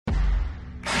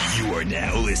You are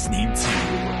now listening to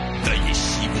the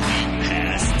Yeshiva League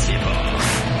Pass Tip-Off.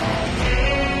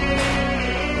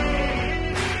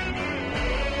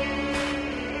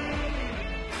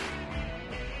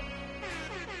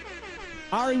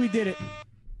 Ari, we did it.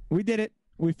 We did it.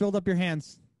 We filled up your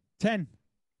hands. 10.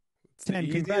 It's the 10.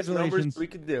 easiest Congratulations. numbers we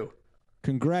could do.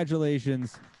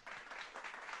 Congratulations.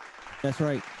 That's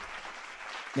right.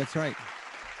 That's right.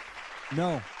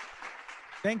 No.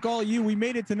 Thank all you. We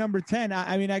made it to number 10.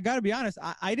 I mean, I got to be honest.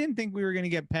 I didn't think we were going to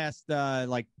get past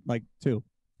like 2.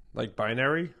 Like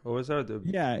binary? What was that?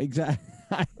 Yeah,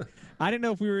 exactly. I didn't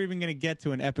know if we were even going to get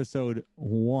to an episode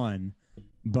 1,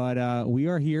 but we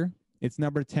are here. It's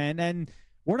number 10, and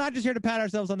we're not just here to pat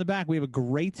ourselves on the back. We have a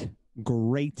great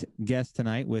guest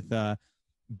tonight with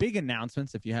big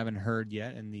announcements, if you haven't heard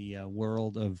yet, in the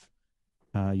world of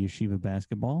yeshiva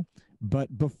basketball.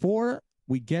 But before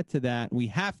we get to that, we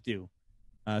have to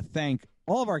thank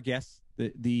all of our guests,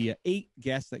 the 8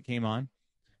 guests that came on.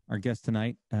 Our guest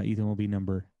tonight, Ethan, will be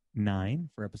number 9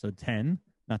 for episode 10.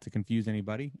 Not to confuse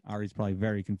anybody. Ari's probably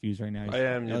very confused right now. I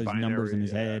am. All these numbers in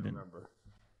his head. I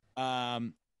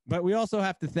remember. But we also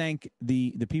have to thank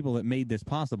the people that made this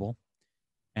possible.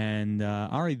 And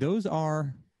Ari, those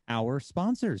are our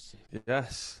sponsors.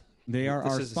 Yes. They are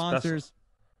our sponsors.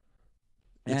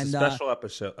 It's a special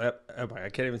episode. I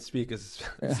can't even speak. It's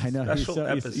I know. Special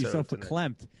You're so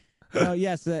verklempt.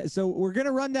 Yes. So we're going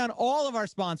to run down all of our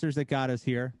sponsors that got us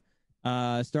here,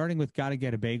 starting with Gotta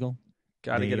Get a Bagel.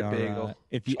 Gotta get a bagel.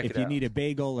 If you need a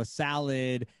bagel, a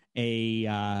salad,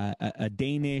 a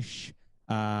Danish,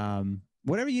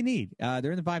 whatever you need,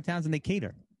 they're in the 5 towns and they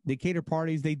cater. They cater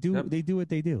parties. They do what they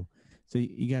do. So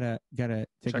you gotta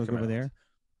take a look over there.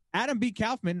 Adam B.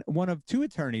 Kaufman, one of 2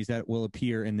 attorneys that will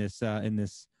appear in this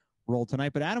role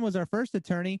tonight. But Adam was our first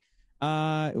attorney.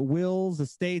 Wills,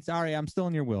 estates. Ari, I'm still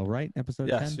in your will, right? Episode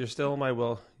 10? Yes, you're still in my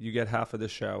will. You get half of the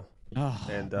show. Oh,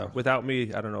 and without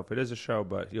me, I don't know if it is a show,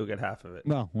 but you'll get half of it.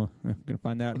 Well, we're going to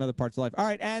find out in other parts of life. All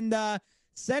right, and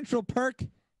Central Perk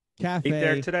Cafe.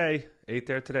 8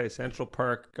 there today. Central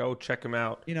Perk. Go check them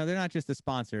out. You know, they're not just a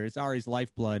sponsor. It's Ari's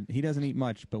lifeblood. He doesn't eat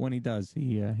much, but when he does,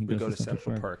 he we goes to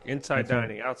Central Perk. Inside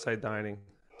dining, outside dining.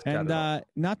 And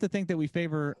not to think that we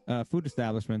favor food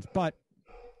establishments, but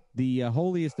the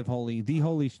holiest of holy, the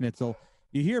Holy Schnitzel.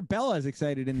 You hear Bella's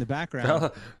excited in the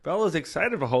background. Bella's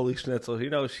excited for Holy Schnitzel. You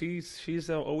know, she's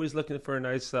always looking for a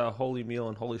nice holy meal,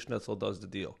 and Holy Schnitzel does the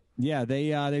deal. Yeah,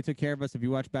 they took care of us. If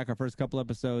you watch back our first couple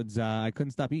episodes, I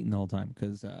couldn't stop eating the whole time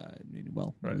because, It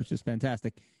was just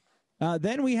fantastic.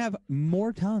 Then we have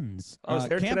more tons. I was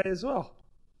there today as well.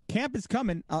 Camp is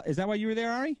coming. Is that why you were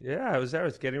there, Ari? Yeah, I was there. I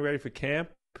was getting ready for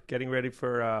camp, getting ready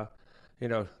for,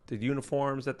 the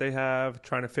uniforms that they have.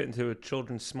 Trying to fit into a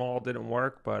children's small didn't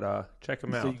work, but check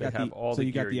them out. They have all the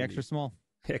gear. So you got the extra small?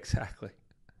 Exactly.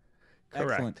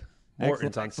 Correct. Excellent.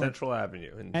 Morton's on Central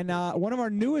Avenue. And one of our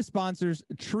newest sponsors,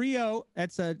 Trio,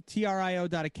 that's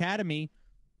trio.academy.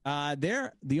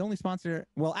 They're the only sponsor.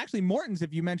 Well, actually, Morton's,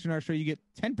 if you mention our show, you get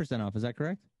 10% off. Is that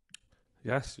correct?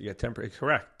 Yes, you get 10%.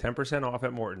 Correct. 10% off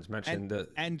at Morton's.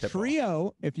 And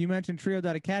Trio, if you mention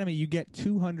trio.academy, you get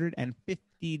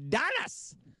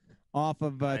 $250 off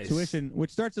of tuition,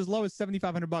 which starts as low as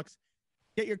 $7,500.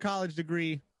 Get your college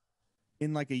degree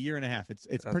in like a year and a half. It's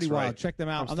pretty wild. Check them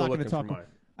out. I'm not going to talk.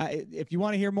 If you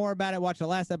want to hear more about it, watch the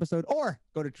last episode or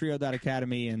go to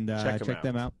trio.academy and check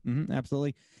them out.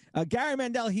 Absolutely. Gary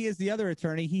Mandel, he is the other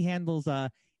attorney. He handles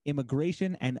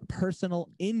immigration and personal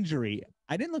injury.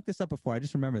 I didn't look this up before. I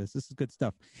just remember this. This is good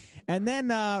stuff. And then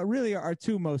really our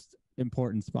 2 most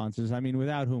important sponsors, I mean,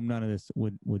 without whom none of this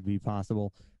would be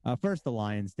possible. First, the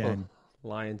Lion's Den.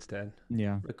 Lion's Den.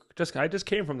 Yeah. I just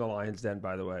came from the Lion's Den,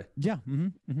 by the way. Yeah.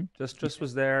 Just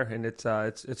was there, and it's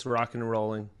rocking and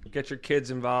rolling. Get your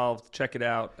kids involved. Check it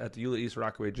out at the Eula East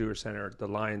Rockaway Jewish Center. The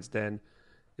Lion's Den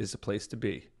is the place to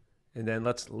be. And then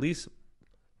last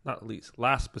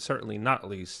but certainly not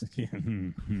least,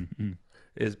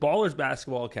 is Ballers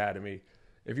Basketball Academy.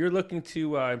 If you're looking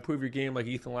to improve your game like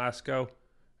Ethan Lasko,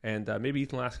 and maybe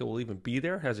Ethan Lasko will even be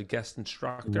there as a guest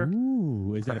instructor.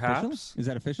 Ooh, is that official? Is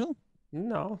that official?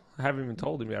 No, I haven't even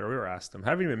told him yet or asked him. I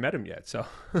haven't even met him yet, so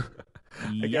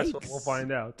I guess we'll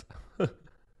find out.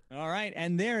 All right,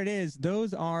 and there it is.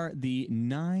 Those are the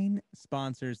 9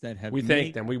 sponsors that have We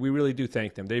thank them. We really do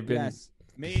thank them. They've been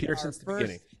here since the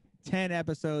beginning. 10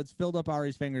 episodes, filled up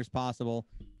Ari's fingers possible.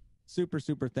 Super,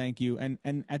 super thank you.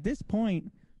 And at this point,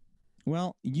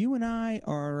 well, you and I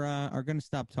are going to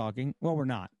stop talking. Well, we're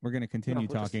not. We're going to continue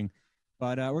talking.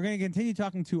 But we're going to continue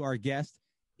talking to our guest.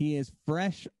 He is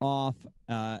fresh off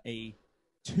a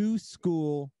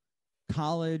 2-school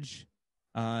college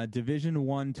Division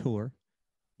I tour.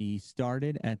 He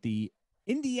started at the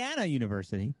Indiana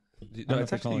University. No,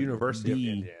 it's actually the University of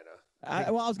Indiana. I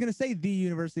was going to say the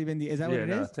University of Indiana. Is that what it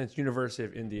is? Yeah, it's University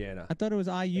of Indiana. I thought it was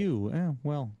IU.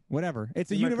 Well, whatever. It's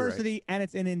a university, and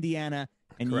it's in Indiana,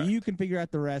 and Correct. you can figure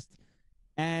out the rest.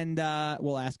 And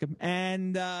we'll ask him.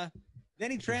 And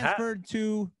then he transferred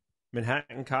to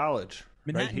Manhattan College.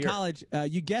 Manhattan College.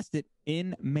 You guessed it,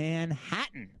 in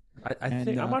Manhattan. I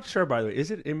think I'm not sure. By the way,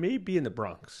 it may be in the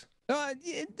Bronx.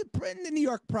 In the New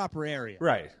York proper area.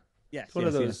 Right. Yes. One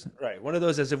of those. Yes. Right. One of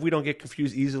those. As if we don't get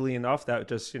confused easily enough, that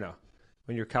just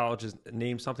when your college is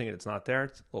named something and it's not there,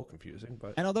 it's a little confusing.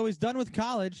 But and although he's done with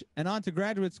college and on to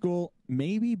graduate school,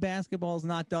 maybe basketball's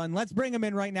not done. Let's bring him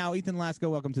in right now. Ethan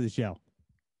Lasko, welcome to the show.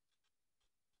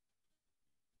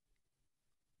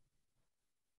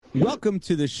 Welcome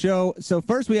to the show. So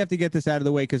first we have to get this out of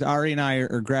the way because Ari and I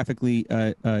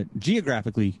are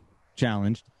geographically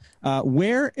challenged.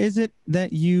 Where is it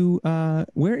that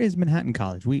where is Manhattan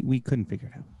College? We couldn't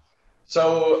figure it out.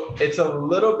 So it's a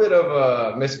little bit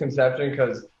of a misconception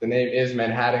because the name is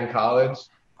Manhattan College.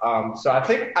 So I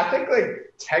think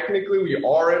like technically we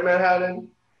are in Manhattan,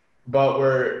 but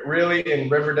we're really in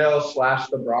Riverdale /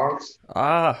 the Bronx.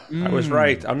 I was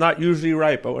right. I'm not usually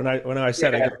right, but when I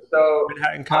said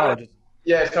Manhattan College.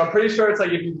 So I'm pretty sure it's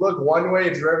like if you look one way,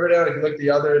 it's Riverdale. If you look the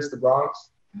other, it's the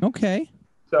Bronx. Okay.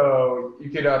 So you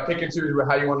could pick and choose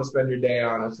how you want to spend your day,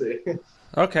 honestly.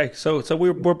 Okay, so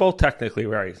we're both technically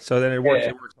right. So then it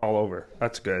works all over.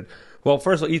 That's good. Well,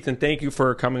 first of all, Ethan, thank you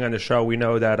for coming on the show. We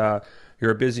know that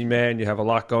you're a busy man. You have a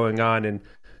lot going on, and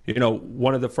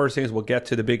one of the first things we'll get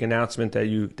to the big announcement that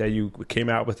you came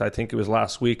out with. I think it was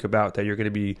last week about that you're going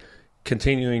to be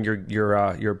continuing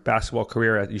your basketball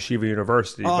career at Yeshiva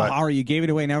University. Ari, you gave it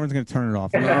away. Now everyone's going to turn it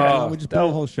off. We just put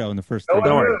the whole show in the first. Don't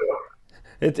worry.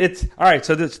 It's all right.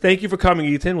 So thank you for coming,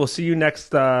 Ethan. We'll see you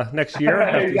next year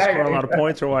after you score a lot of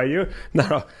points or YU.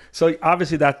 No. So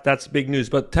obviously that's big news.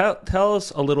 But tell us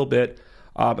a little bit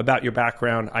about your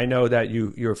background. I know that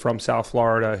you're from South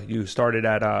Florida. You started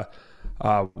at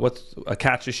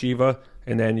Katz Yeshiva,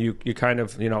 and then you kind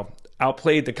of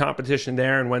outplayed the competition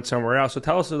there and went somewhere else. So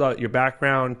tell us about your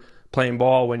background playing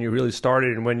ball when you really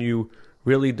started and when you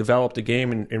really developed the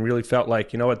game and really felt like,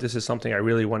 this is something I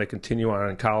really want to continue on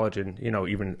in college and,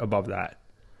 even above that.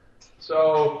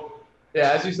 So,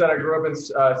 as you said, I grew up in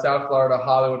South Florida,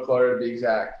 Hollywood, Florida to be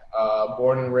exact.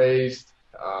 Born and raised,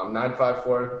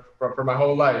 954 for my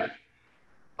whole life.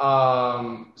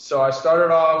 So I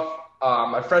started off,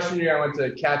 my freshman year, I went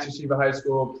to Katz Yeshiva High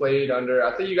School, played under,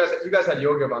 I think you guys had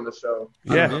Yogev on the show.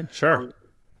 Yeah, sure.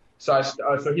 So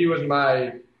he was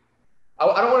I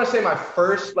don't want to say my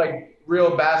first,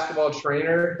 real basketball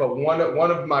trainer, but one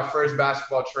of my first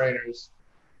basketball trainers.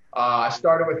 I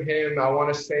started with him, I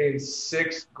want to say in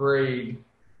 6th grade.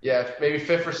 Yeah, maybe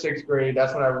 5th or 6th grade.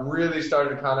 That's when I really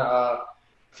started to kind of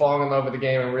falling in love with the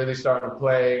game and really started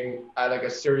playing at a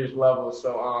serious level.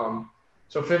 So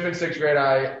 5th and 6th grade,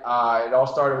 it all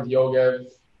started with Yogev,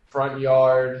 front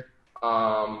yard,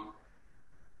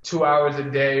 2 hours a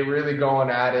day, really going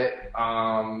at it.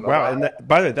 Wow, and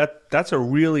by the way, that's a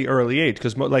really early age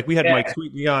because we had Mike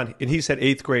tweet me on, and he said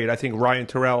 8th grade. I think Ryan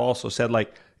Terrell also said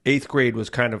 8th grade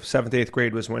was kind of 7th, 8th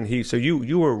grade was when so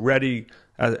you were ready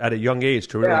at a young age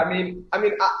to really. Yeah, I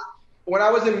mean, when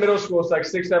I was in middle school, it's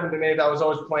 6th, 7th, and 8th. I was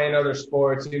always playing other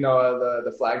sports,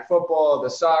 the flag football, the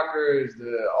soccer,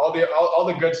 all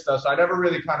the good stuff. So I never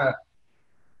really kind of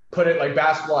put it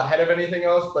basketball ahead of anything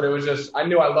else, but it was just, I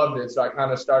knew I loved it. So I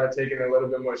kind of started taking it a little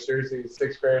bit more seriously. In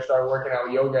 6th grade, I started working out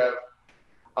with Yogev.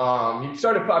 He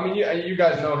started, you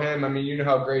guys know him. You know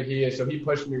how great he is. So he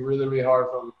pushed me really, really hard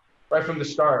right from the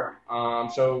start.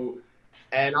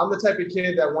 And I'm the type of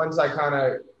kid that once I kind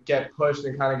of get pushed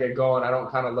and kind of get going, I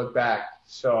don't kind of look back.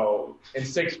 So in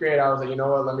 6th grade, I was like, you know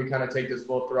what, let me kind of take this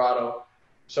full throttle.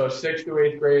 So 6th to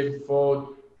 8th grade,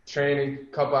 full training,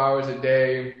 a couple hours a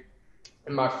day,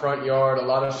 in my front yard, a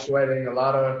lot of sweating, a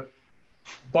lot of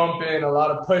bumping, a lot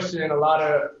of pushing, a lot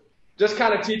of just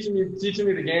kind of teaching me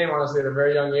the game, honestly, at a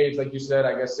very young age. Like you said,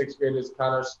 I guess 6th grade is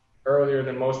kind of earlier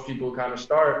than most people kind of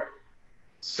start.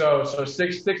 So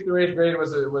 6th through 8th grade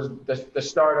was the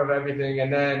start of everything.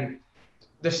 And then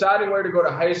deciding where to go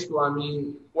to high school,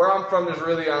 where I'm from, there's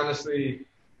really honestly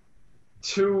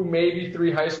 2, maybe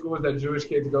 3 high schools that Jewish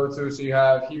kids go to. So you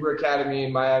have Hebrew Academy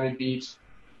in Miami Beach.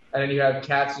 And then you have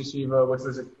Katz Yeshiva, which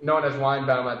was known as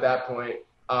Weinbaum at that point.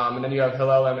 And then you have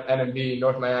Hillel NMB,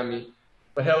 North Miami.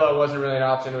 But Hillel wasn't really an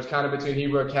option. It was kind of between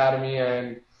Hebrew Academy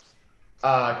and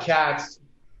Katz.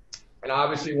 And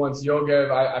obviously once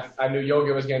Yogev, I knew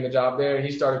Yogev was getting the job there, and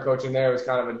he started coaching there. It was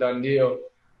kind of a done deal.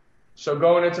 So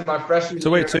going into my freshman year. So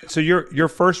wait, so your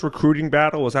first recruiting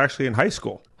battle was actually in high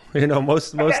school? You know,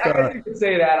 most. I guess you could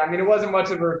say that. I mean, it wasn't much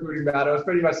of a recruiting battle. It was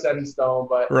pretty much set in stone.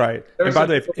 But right. And by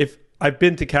the way, if I've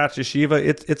been to Katz Yeshiva,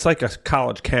 it's like a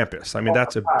college campus. I mean,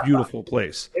 that's a beautiful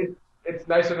place. It's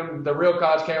nicer than the real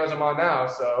college campus I'm on now.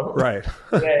 So right.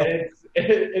 Yeah,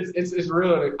 it's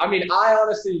real. I mean,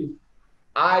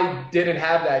 I didn't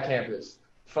have that campus.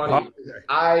 Funny,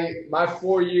 my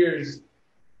 4 years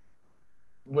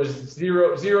was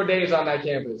zero days on that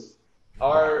campus.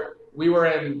 We were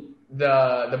in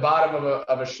the bottom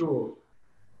of a shul,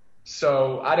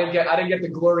 so I didn't get the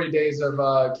glory days of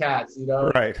Katz. You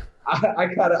know, right?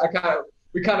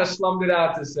 We kind of slummed it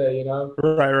out to say, you know.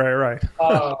 Right.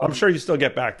 I'm sure you still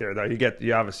get back there though.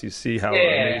 You obviously see how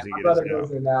amazing it is goes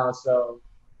there now. So,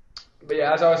 but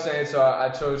yeah, as I was saying, so I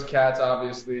chose Katz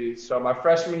obviously. So my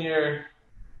freshman year,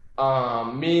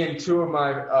 me and two of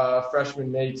my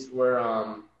freshman mates were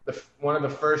one of the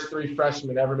first 3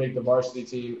 freshmen ever make the varsity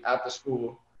team at the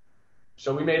school.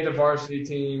 So we made the varsity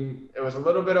team. It was a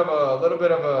little bit of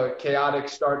a chaotic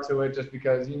start to it, just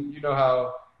because you know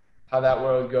how that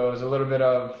world goes. A little bit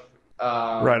of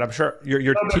right. I'm sure your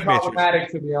teammates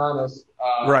problematic, to be honest.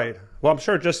 Right. Well, I'm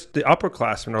sure just the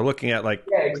upperclassmen are looking at like,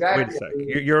 exactly. Wait a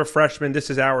sec. You're a freshman.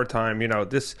 This is our time. You know,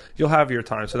 you'll have your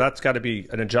time. So that's got to be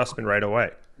an adjustment right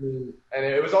away. And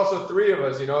it was also 3 of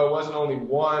us. You know, it wasn't only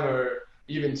 1 or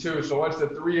even 2. So once the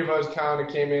 3 of us kind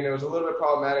of came in, it was a little bit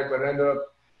problematic, but it ended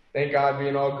up, thank God,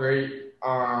 being all great.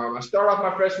 I started off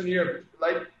my freshman year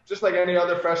just like any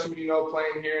other freshman, you know,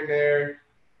 playing here and there.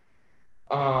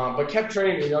 But kept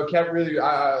training, you know, kept really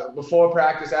before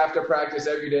practice, after practice,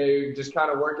 every day, just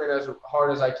kind of working as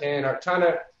hard as I can.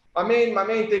 My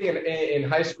main thing in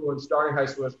high school and starting high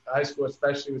school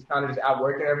especially, was kind of just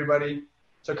outworking everybody.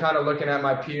 So kind of looking at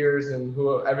my peers and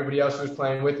everybody else who was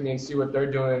playing with me and see what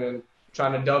they're doing and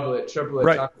trying to double it, triple it.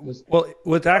 Right. Well,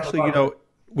 it's actually, you know,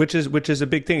 which is a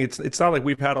big thing. It's not like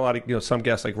we've had a lot of, you know, some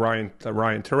guests like Ryan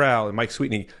Terrell and Mike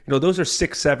Sweetney. You know, those are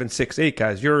 6'7", 6'8"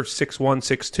 guys. You're 6'1",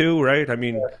 6'2", right? I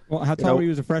mean, well, how tall were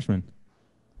you as a freshman?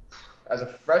 As a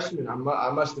freshman, I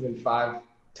must have been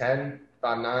 5'10",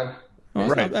 5'9". Oh,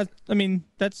 right. I mean,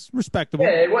 that's respectable.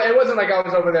 Yeah, it wasn't like I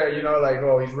was over there, you know, like,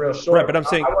 oh, he's real short. Right, but I'm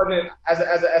saying, I wasn't as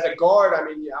a guard. I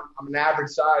mean, I'm an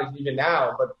average size even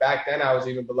now, but back then I was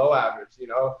even below average, you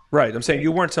know. Right, I'm saying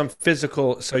you weren't some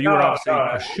physical, so you were obviously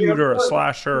a shooter, a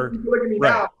slasher. You look at me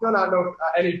now, I'm still not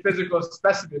any physical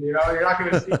specimen, you know. You're not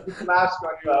going to see Lasko and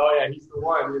you're like, oh yeah, he's the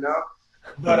one, you know.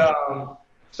 But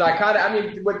so I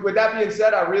mean, with that being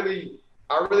said, I really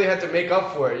had to make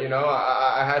up for it, you know.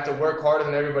 I had to work harder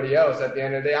than everybody else at the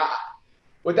end of the day.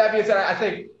 With that being said, I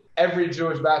think every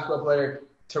Jewish basketball player,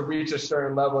 to reach a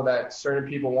certain level that certain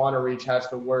people want to reach, has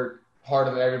to work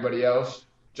harder than everybody else.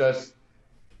 Just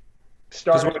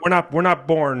start. We're not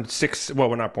born 6. Well,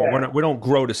 we're not born. Yeah. We don't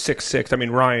grow to 6'6". I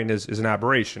mean, Ryan is an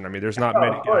aberration. I mean, there's not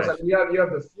many. Of course, guys. I mean, you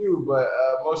have the few, but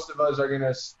most of us are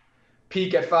gonna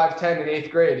peak at 5'10" in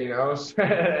 8th grade, you know.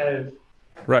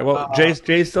 Right. Well,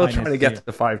 Jay's still trying to get to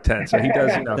the 5'10", so he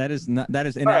does. You know. That is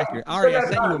inaccurate. Ari, I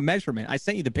sent you a measurement. I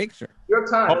sent you the picture. Your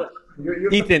time.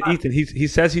 Ethan. He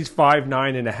says he's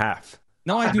 5'9.5".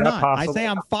 No, I do not. I say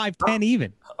I'm 5'10"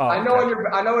 even. Oh, I know on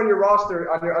your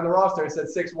roster on the roster it said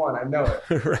 6'1". I know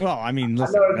it. Right. Well, I mean,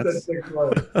 listen, I know it said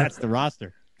 6'1". That's the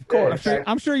roster. Of course.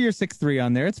 I'm sure you're 6'3"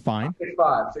 on there. It's fine.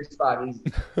 6'5", easy.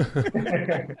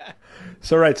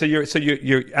 So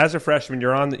you're as a freshman,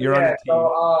 you're on the team.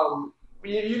 So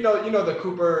you know the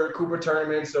Cooper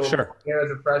tournament. So sure. Here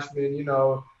as a freshman, you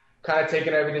know, kind of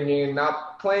taking everything in,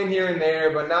 not playing here and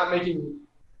there, but not making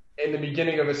in the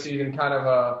beginning of a season kind of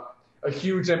a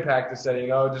huge impact to say, you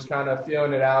know, just kind of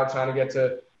feeling it out, trying to get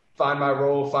to find my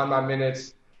role, find my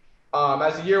minutes.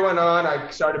 As the year went on, I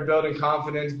started building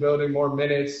confidence, building more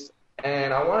minutes,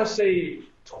 and I want to say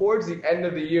towards the end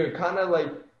of the year, kind of like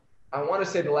I want to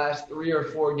say the last 3 or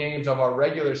 4 games of our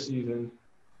regular season.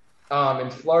 In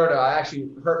Florida, I actually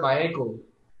hurt my ankle,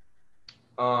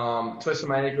 twisted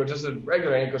my ankle, just a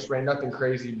regular ankle sprain, nothing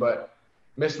crazy, but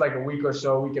missed like a week or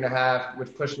so, week and a half,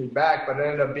 which pushed me back. But it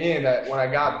ended up being that when I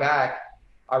got back,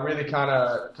 I really kind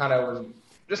of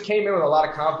just came in with a lot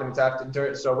of confidence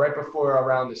after. So right before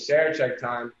around the Sarachek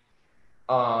time,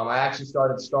 I actually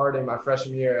starting my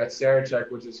freshman year at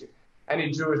Sarachek, which is any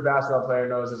Jewish basketball player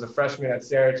knows as a freshman at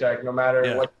Sarachek, no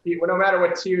matter what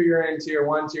tier you're in, tier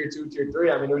 1, tier 2, tier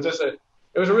 3. I mean, it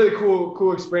was a really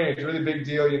cool experience, really big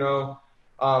deal, you know.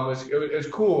 It was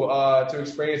cool to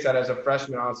experience that as a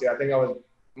freshman. Honestly, I think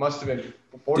must have been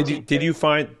 14. Did you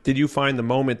find the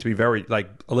moment to be very like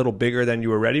a little bigger than you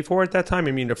were ready for at that time?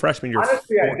 I mean, a freshman, you're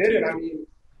honestly, 14. I didn't. I mean,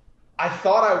 I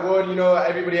thought I would,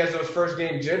 everybody has those first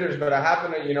game jitters, but I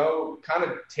happened to, kind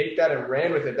of take that and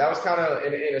ran with it. That was kind of,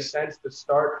 in a sense, the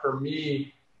start for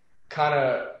me kind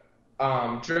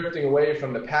of drifting away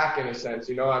from the pack in a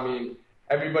sense.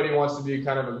 Everybody wants to be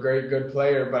kind of a great, good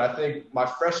player, but I think my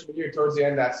freshman year towards the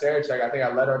end at Sarachek, I think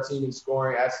I led our team in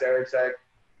scoring at Sarachek.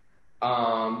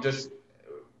 Just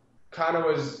kind of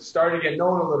was starting to get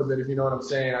known a little bit, if you know what I'm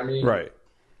saying. Right.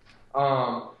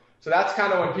 So that's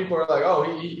kind of when people are like,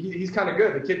 oh, he's kind of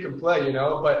good. The kid can play,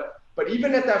 But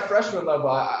even at that freshman level,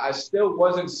 I still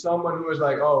wasn't someone who was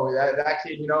like, oh, that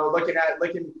kid,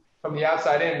 looking from the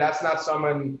outside in, that's not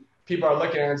someone people are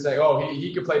looking at and say, oh,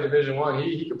 he could play Division I.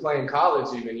 He could play in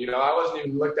college even. I wasn't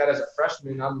even looked at as a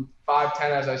freshman. I'm 5'10",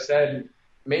 as I said.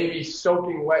 Maybe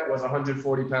soaking wet was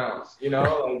 140 pounds,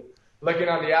 like, looking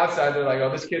on the outside, they're like, oh,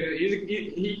 this kid,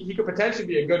 he could potentially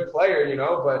be a good player,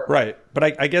 but. Right.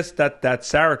 But I guess that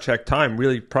Sarachek time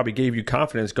really probably gave you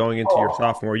confidence going into your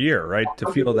sophomore year, right?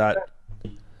 To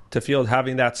feel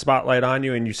having that spotlight on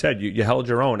you. And you said you held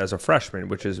your own as a freshman,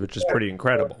 which is pretty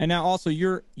incredible. And now also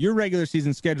your regular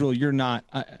season schedule, you're not,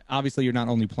 obviously you're not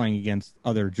only playing against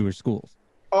other Jewish schools.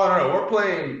 Oh, no,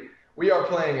 we are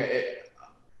playing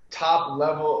top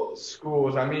level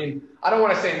schools. I don't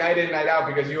want to say night in, night out,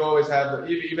 because you always have,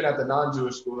 even at the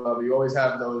non-Jewish school level, you always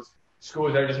have those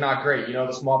schools that are just not great.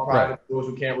 The small private schools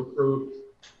who can't recruit.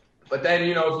 But then,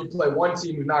 if you play one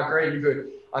team who's not great, you could,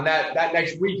 on that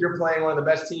next week, you're playing one of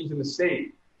the best teams in the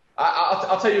state.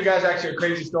 I'll tell you guys actually a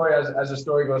crazy story as the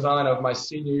story goes on of my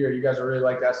senior year. You guys will really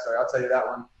like that story. I'll tell you that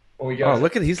one when we get. Oh,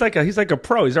 look at he's like a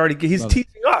pro. He's teasing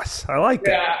us. I like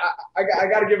that. Yeah, I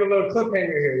got to give a little cliffhanger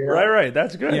here. Right.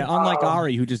 That's good. Yeah, unlike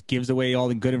Ari, who just gives away all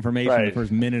the good information in the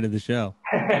first minute of the show.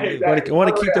 Exactly. I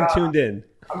want to keep them tuned in.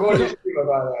 I'm going to Yeshiva,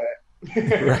 by the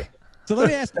way. Right. So let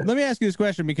me ask you this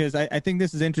question, because I think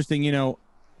this is interesting.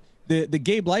 The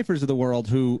Gabe Leifers of the world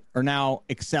who are now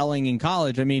excelling in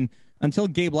college. Until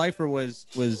Gabe Leifer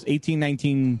was 18,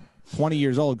 19, 20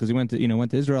 years old, because he went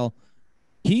to Israel,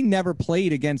 he never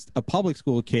played against a public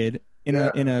school kid in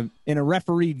a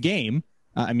refereed game.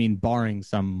 Barring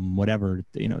some whatever,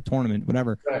 tournament,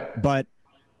 whatever. Right. But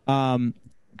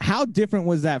how different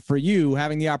was that for you,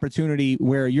 having the opportunity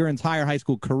where your entire high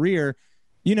school career,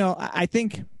 I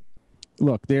think,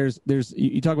 look, there's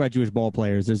you talk about Jewish ball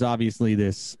players. There's obviously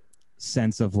this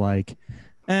sense of like,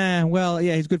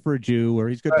 he's good for a Jew, or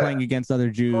he's good playing against other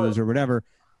Jews or whatever.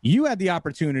 You had the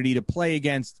opportunity to play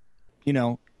against,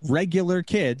 regular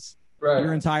kids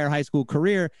your entire high school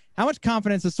career. How much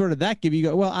confidence does sort of that give you?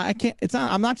 Go, well, I can't. It's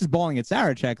not. I'm not just balling at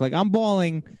Sarachek. Like I'm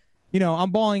balling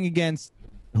against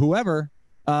whoever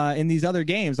in these other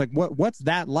games. Like what's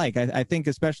that like? I think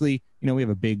especially we have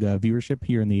a big viewership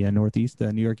here in the Northeast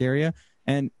New York area,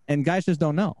 and guys just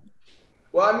don't know.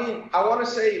 Well, I want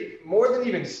to say more than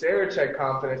even Sarachek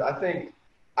confidence. I think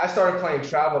I started playing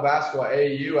travel basketball at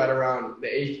AAU at around my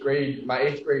eighth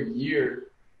grade year.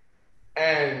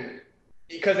 And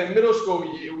because in middle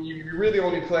school, you really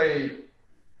only play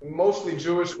mostly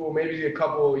Jewish school, maybe a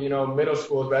couple, middle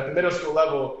schools. But at the middle school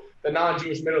level, the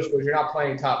non-Jewish middle schools, you're not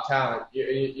playing top talent.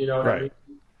 You know what I mean?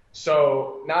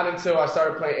 So not until I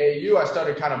started playing AAU, I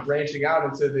started kind of branching out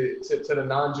into the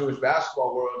non-Jewish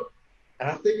basketball world. And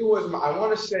I think it was, I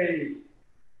want to say,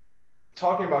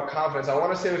 talking about confidence, I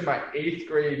want to say it was my 8th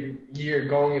grade year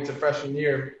going into freshman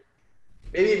year.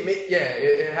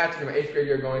 It had to be my 8th grade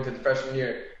year going into the freshman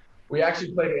year. We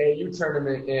actually played an AAU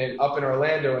tournament up in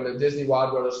Orlando in the Disney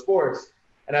Wild World of Sports.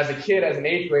 And as a kid, as an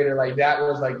 8th grader, like that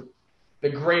was like the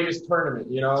greatest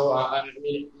tournament,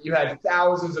 you had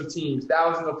thousands of teams,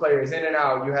 thousands of players in and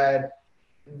out. You had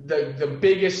the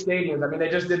biggest stadiums. They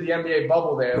just did the NBA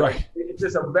bubble there. Right. Like, it's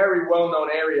just a very well-known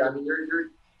area.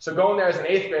 So going there as an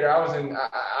 8th grader, I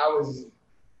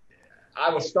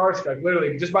was starstruck,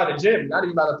 literally, just by the gym, not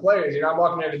even by the players. I'm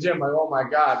walking in the gym like, oh my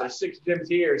God, there's 6 gyms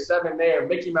here, 7 there,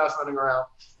 Mickey Mouse running around.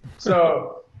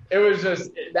 So it was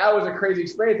that was a crazy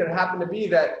experience. And it happened to be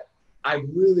that I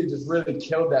really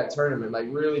killed that tournament. Like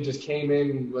really just came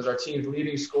in, was our team's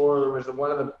leading scorer, was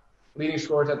one of the leading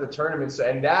scorers at the tournament. So,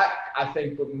 and that, I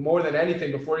think, more than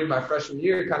anything, before even my freshman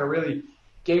year, kind of really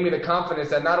gave me the confidence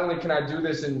that not only can I do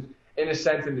this in a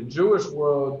sense in the Jewish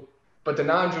world, but the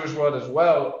non-Jewish world as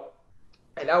well.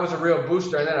 And that was a real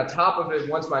booster. And then on top of it,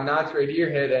 once my 9th grade year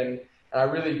hit and I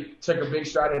really took a big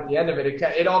stride at the end of it,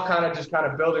 it all kind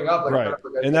of building up. Like right.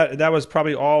 And that was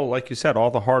probably all, like you said,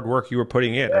 all the hard work you were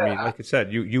putting in. Yeah. Like I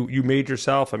said, you made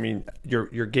yourself.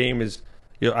 Your game is,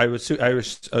 I would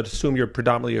assume you're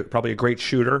predominantly probably a great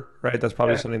shooter, right? That's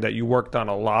probably something that you worked on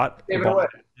a lot.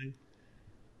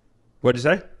 What did you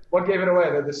say? What gave it away?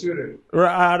 The suitor.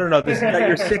 I don't know. This guy,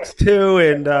 you're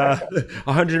 6'2" and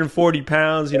 140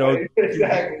 pounds. You know,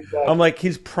 Exactly. I'm like,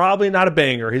 he's probably not a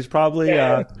banger. He's probably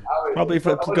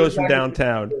goes from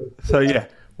downtown. So yeah,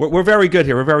 we're very good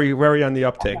here. We're very very on the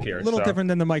uptick here. A little different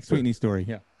than the Mike Sweetney story.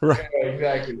 Yeah. Right. Yeah,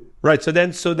 exactly. Right. So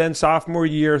then sophomore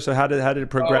year. So how did it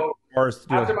progress?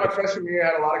 After my freshman year, I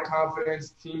had a lot of confidence.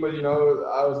 Team was,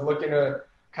 I was looking to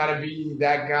kind of be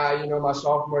that guy, my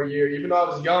sophomore year. Even though I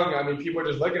was young, I mean, people were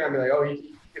just looking at me like, oh,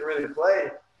 he can really play.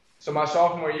 So my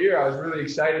sophomore year, I was really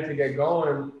excited to get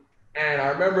going. And I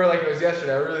remember like it was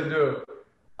yesterday. I really do.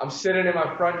 I'm sitting in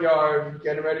my front yard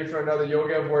getting ready for another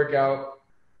yoga workout.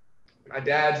 My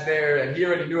dad's there, and he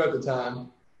already knew at the time.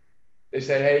 They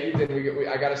said, hey, Ethan,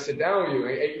 I got to sit down with you.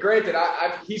 And granted,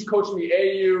 he's coached me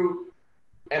AU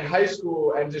and high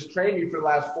school and just trained me for the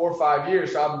last 4 or 5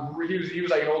 years. So he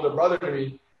was like an older brother to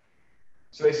me.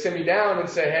 So they sit me down and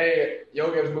say, hey,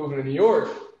 Yogev's moving to New York.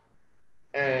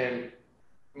 And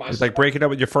it's like breaking up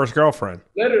with your first girlfriend.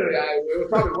 Literally, it was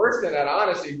probably worse than that,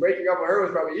 honestly. Breaking up with her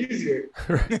was probably easier.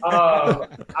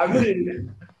 I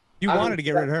mean. You wanted to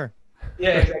get rid of her.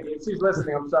 Yeah, exactly. If she's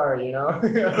listening, I'm sorry,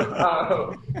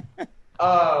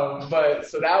 But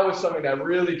so that was something that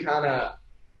really kind of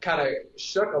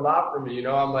shook a lot for me,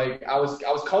 I'm like, I was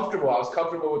comfortable. I was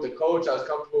comfortable with the coach. I was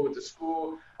comfortable with the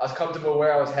school. I was comfortable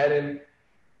where I was heading.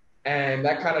 And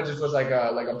that kind of just was like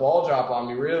a ball drop on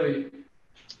me, really.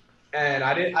 And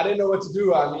I didn't know what to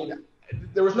do. I mean,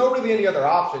 there was no really any other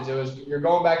options. It was, you're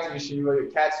going back to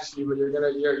Yeshiva, Katz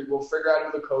Yeshiva. We'll figure out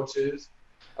who the coach is,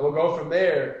 and we'll go from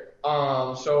there.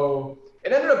 So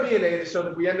it ended up being so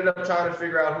that we ended up trying to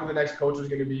figure out who the next coach was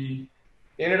going to be.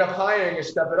 They ended up hiring a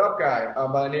Step It Up guy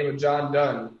by the name of John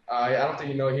Dunn. I don't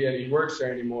think he works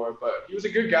there anymore, but he was a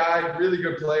good guy, really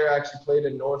good player. Actually played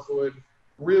in Northwood.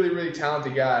 Really, really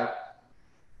talented guy.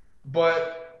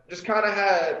 But just kind of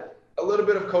had a little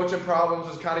bit of coaching problems,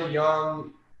 was kind of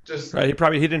young. Just right.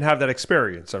 He didn't have that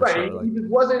experience. I'm sure. He just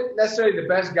wasn't necessarily the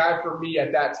best guy for me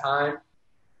at that time.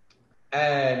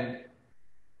 And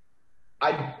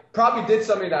I probably did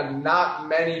something that not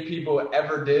many people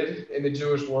ever did in the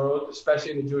Jewish world,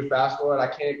 especially in the Jewish basketball world. I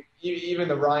can't, even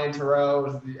the Ryan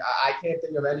Terrells, I can't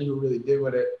think of any who really did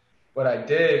what I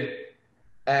did.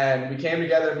 And we came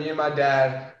together, me and my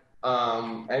dad,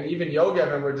 and even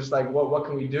Yogev, and we're just like, what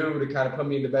can we do to kind of put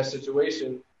me in the best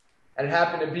situation? And it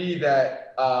happened to be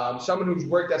that someone who's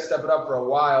worked at Step It Up for a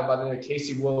while by the name of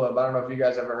Casey Willab, I don't know if you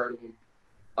guys ever heard of him.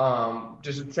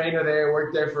 Just a trainer there,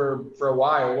 worked there for a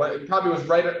while. It probably was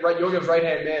right Yogev's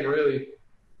right-hand man, really,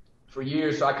 for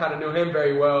years. So I kind of knew him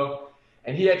very well.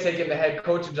 And he had taken the head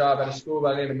coaching job at a school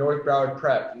by the name of North Broward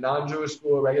Prep, non-Jewish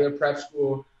school, regular prep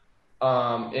school.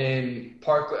 In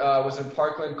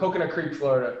Parkland, Coconut Creek,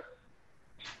 Florida.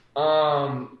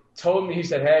 Told me, he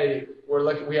said, hey,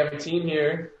 we have a team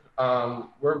here.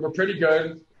 We're pretty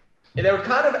good. And they were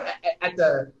kind of at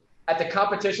the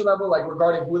competition level, like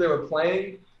regarding who they were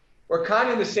playing. We're kind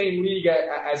of in the same league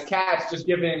as Katz, just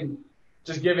given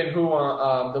who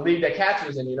the league that Katz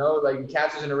was in, like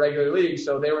Katz was in a regular league,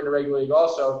 so they were in the regular league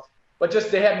also. But just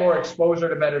they had more exposure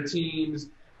to better teams,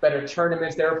 better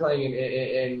tournaments. They were playing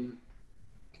in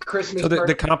Christmas. So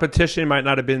the competition might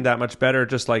not have been that much better,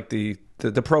 just like the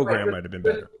program might have been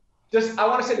better. Just I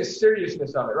want to say the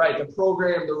seriousness of it, right? The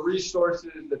program, the resources,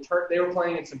 they were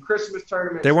playing in some Christmas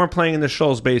tournaments. They weren't playing in the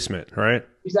Shoals basement, right?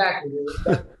 Exactly.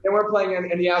 They weren't playing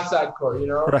in the outside court,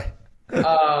 Right.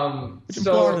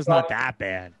 Florida's not that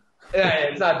bad. Yeah,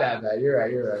 it's not that bad.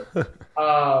 You're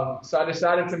right. So I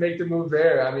decided to make the move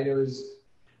there. I mean,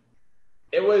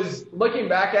 it was looking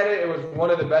back at it, it was one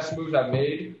of the best moves I've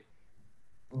made.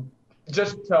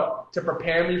 Just to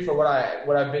prepare me for what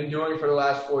I've been doing for the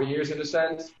last 4 years, in a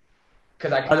sense.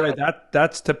 By the way,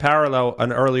 that's to parallel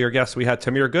an earlier guest we had,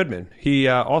 Tamir Goodman. He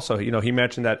also, he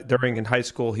mentioned that during in high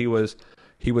school he was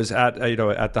at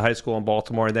at the high school in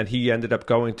Baltimore, and then he ended up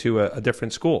going to a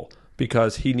different school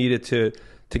because he needed to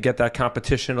get that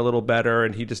competition a little better,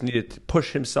 and he just needed to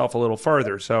push himself a little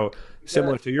further. So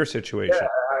similar to your situation. Yeah,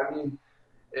 I mean,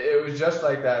 it was just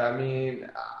like that. I mean,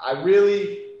 I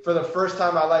really, for the first time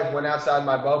in my life, went outside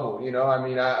my bubble. I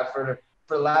mean,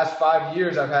 for the last 5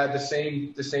 years, I've had the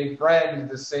same friends,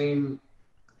 the same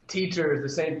teachers, the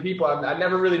same people. I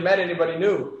never really met anybody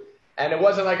new. And it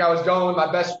wasn't like I was going with my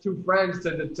best 2 friends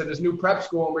to this new prep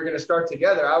school and we're going to start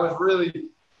together. I was really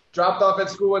dropped off at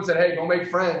school and said, hey, go make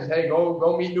friends. Hey,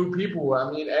 go meet new people. I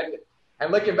mean,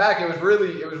 and looking back, it was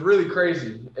really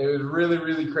crazy. It was really,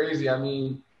 really crazy. I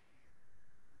mean,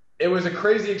 it was a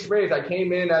crazy experience. I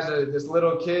came in as this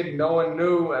little kid, no one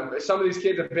knew. And some of these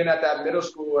kids have been at that middle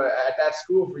school, at that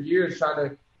school for years, trying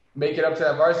to make it up to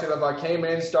that varsity level. I came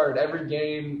in, started every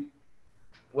game,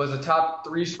 was a top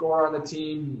 3 scorer on the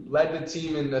team, led the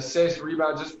team in assists,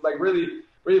 rebounds, just like really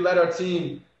led our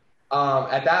team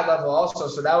at that level also.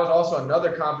 So that was also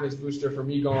another confidence booster for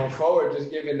me going forward,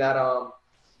 just given that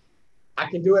I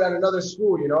can do it at another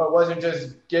school. You know, it wasn't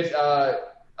just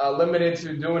limited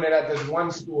to doing it at this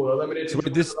one school or limited to. So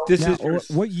this is your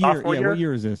what year? sophomore Yeah, year? what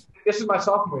year is this? This is my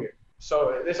sophomore year.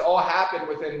 So this all happened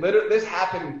this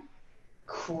happened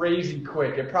crazy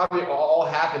quick. It probably all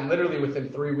happened literally within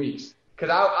 3 weeks.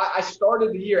 Because I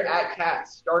started the year at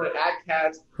Katz,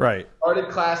 Right. started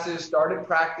classes, started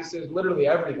practices, literally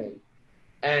everything.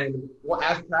 And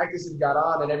as practices got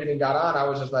on and everything got on, I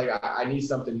was just like, I need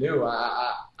something new.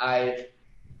 I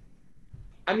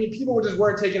mean, people just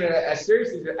weren't taking it as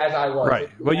seriously as I was.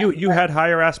 Right. Well, you had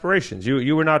higher aspirations.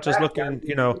 You were not just looking,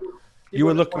 you know, you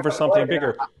were looking for something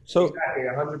bigger. So exactly,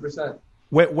 100%.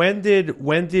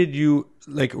 when did you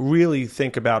like really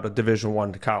think about a Division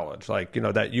I college? Like, you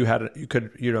know, that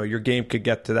your game could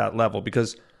get to that level,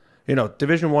 because, you know,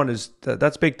 Division I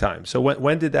that's big time. So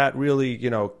when did that really, you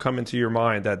know, come into your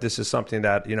mind that this is something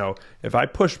that, you know, if I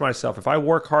push myself, if I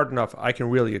work hard enough, I can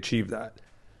really achieve that?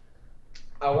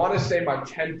 I want to say my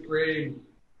 10th grade,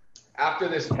 after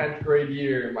this 10th grade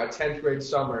year, my 10th grade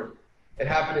summer, it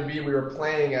happened to be we were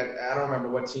playing at, I don't remember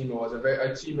what team it was,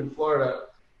 a team in Florida,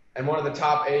 and one of the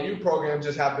top AAU programs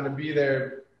just happened to be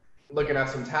there looking at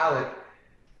some talent,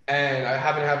 and I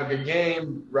happened to have a good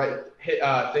game, right?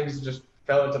 Things just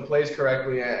fell into place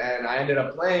correctly, and I ended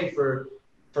up playing for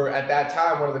at that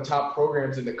time, one of the top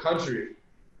programs in the country,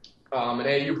 an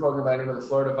AAU program by the name of the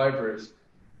Florida Vipers.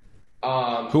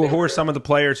 Who are some of the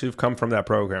players who've come from that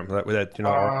program that you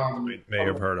know may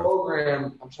have heard of?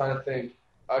 Program, I'm trying to think.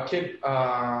 A kid,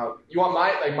 you want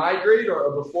my grade or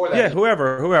before that? Yeah,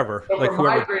 whoever. So like for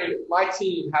whoever. my grade, my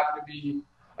team happened to be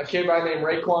a kid by the name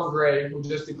Raekwon Gray, who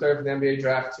just declared for the NBA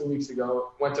draft 2 weeks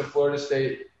ago. Went to Florida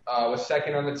State, was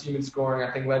second on the team in scoring.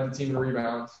 I think led the team in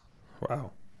rebounds.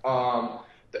 Wow.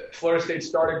 Florida State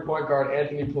starting point guard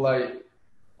Anthony Polite,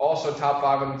 also top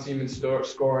 5 on the team in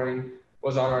scoring,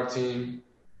 was on our team.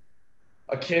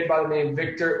 A kid by the name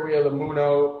Victor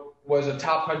Uyalamuno was a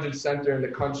top 100 center in the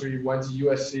country, went to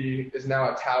USC, is now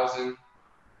at Towson.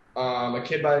 A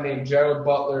kid by the name Gerald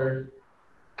Butler,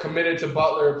 committed to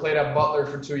Butler, played at Butler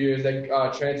for 2 years, then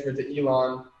transferred to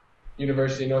Elon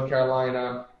University, North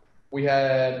Carolina. We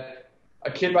had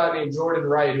a kid by the name Jordan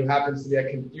Wright, who happens to be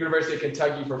at University of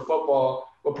Kentucky for football,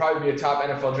 will probably be a top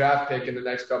NFL draft pick in the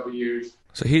next couple of years.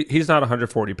 So he's not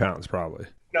 140 pounds, probably.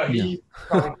 No, he's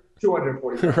probably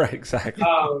 240 pounds. Right, exactly.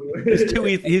 He's two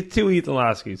Ethan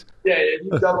Laskis. Yeah,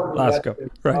 he's double Lasko.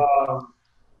 Right.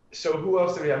 So who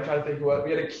else did we have? I'm trying to think who else.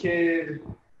 We had a kid.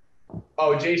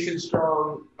 Oh, Jason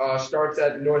Strong starts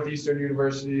at Northeastern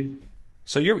University.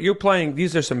 So you're playing.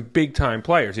 These are some big time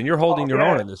players, and you're holding your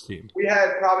own in this team. We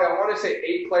had probably, I want to say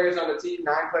 8 players on the team,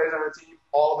 9 players on the team.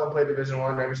 All of them played Division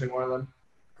I, every single one of them.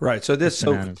 Right. So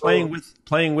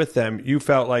playing with them, you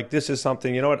felt like this is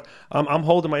something. You know what? I'm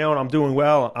holding my own. I'm doing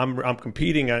well. I'm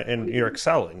competing, and you're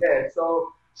excelling. Yeah.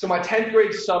 So my 10th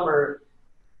grade summer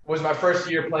was my first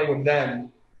year playing with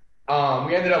them.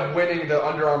 We ended up winning the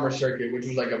Under Armour circuit, which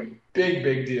was like a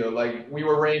big deal. Like, we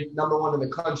were ranked number 1 in the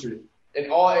country. In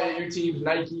all AAU teams,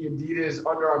 Nike, Adidas,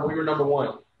 Under Armour, we were number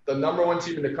 1. The number 1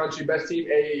 team in the country, best team,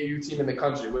 AAU team in the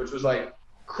country, which was like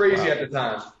crazy at the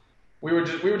time. We were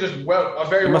just You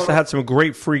must have had some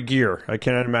great free gear. I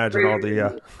can't imagine all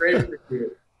the. Great free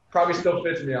gear. Probably still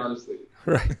fits me, honestly.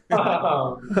 Right.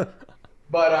 But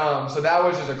so that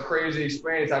was just a crazy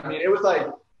experience. I mean, it was like,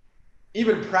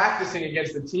 even practicing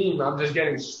against the team, I'm just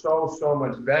getting so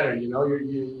much better. You know,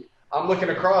 I'm looking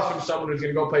across from someone who's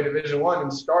going to go play Division I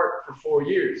and start for 4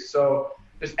 years. So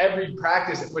just every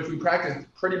practice, which we practiced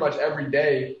pretty much every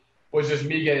day, was just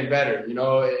me getting better. You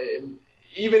know,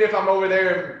 even if I'm over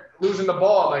there losing the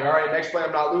ball, I'm like, all right, next play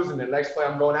I'm not losing it. Next play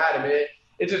I'm going at him.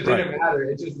 It just didn't matter.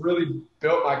 It just really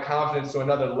built my confidence to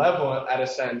another level at a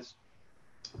sense.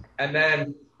 And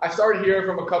then I started hearing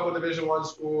from a couple of Division I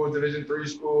schools, Division III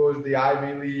schools, the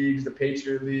Ivy Leagues, the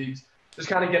Patriot Leagues, just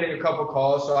kind of getting a couple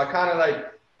calls. So I kind of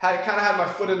had my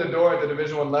foot in the door at the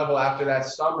Division I level after that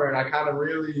summer, and I kind of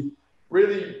really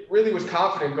was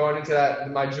confident going into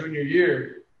my junior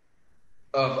year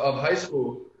of high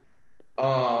school.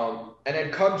 And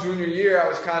then come junior year, I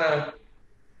was kind of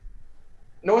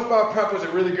 – Northbound Prep was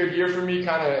a really good year for me,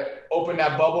 kind of opened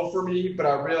that bubble for me, but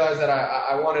I realized that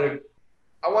I wanted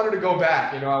to go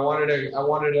back. You know, I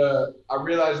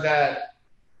realized that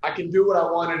I can do what I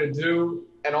wanted to do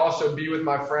and also be with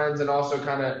my friends and also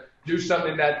kind of do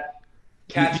something that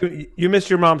you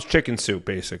missed your mom's chicken soup,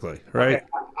 basically, right? Okay,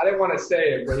 didn't want to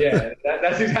say it, but yeah,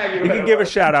 that's exactly what You can give a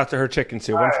shout out to her chicken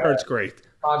soup. I'm sure it's great.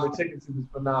 The chicken soup is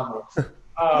phenomenal.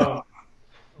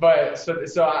 But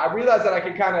so I realized that I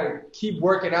could kind of keep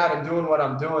working out and doing what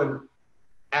I'm doing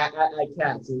at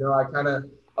Katz. You know,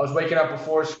 I was waking up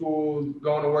before school,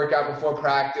 going to work out before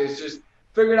practice, just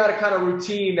figuring out a kind of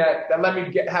routine that let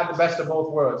me have the best of both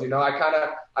worlds. You know,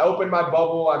 I opened my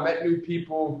bubble, I met new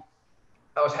people,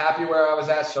 I was happy where I was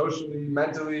at socially,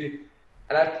 mentally,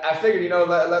 and I figured, you know,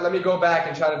 let me go back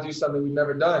and try to do something we've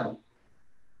never done,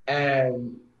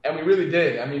 and we really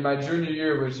did. I mean, my junior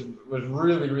year was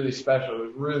really, really special. It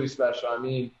was really special. I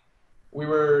mean, we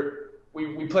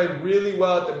played really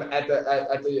well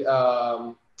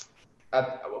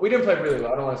we didn't play really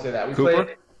well. I don't want to say that.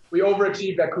 We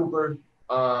overachieved at Cooper.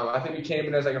 I think we came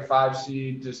in as like a 5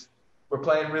 seed. Just we're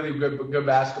playing really good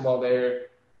basketball there.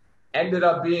 Ended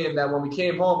up being that when we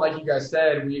came home, like you guys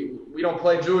said, we don't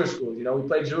play Jewish schools. You know, we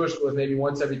play Jewish schools maybe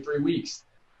once every 3 weeks.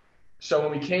 So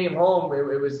when we came home,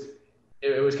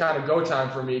 it was kind of go time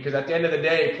for me, because at the end of the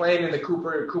day, playing in the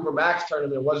Cooper Max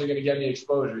tournament wasn't going to get me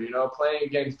exposure. You know, playing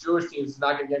against Jewish teams is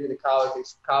not going to get me the college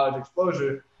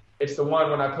exposure. It's the one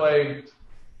when I play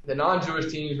the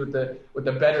non-Jewish teams with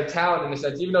the better talent, in a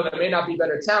sense. Even though there may not be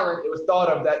better talent, it was thought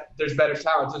of that there's better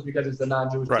talent just because it's the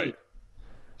non-Jewish team.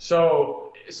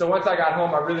 So once I got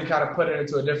home, I really kind of put it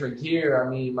into a different gear. I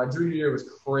mean, my junior year was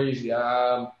crazy.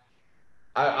 I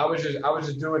was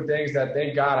just doing things that,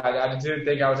 thank God, I didn't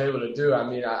think I was able to do. I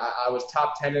mean, I was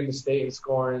top 10 in the state in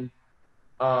scoring.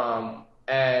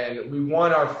 And we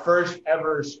won our first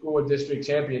ever school district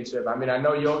championship. I mean, I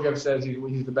know Yogev says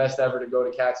he's the best ever to go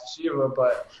to Katz Yeshiva,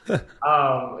 but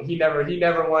he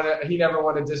never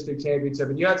won a district championship.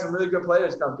 And you had some really good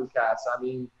players come through Katz. I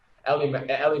mean,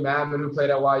 Ellie Mammon, who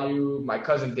played at YU. My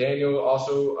cousin Daniel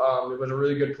also was a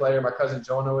really good player. My cousin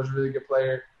Jonah was a really good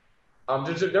player.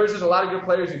 There was just a lot of good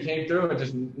players who came through, and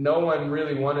just no one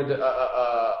really wanted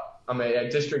a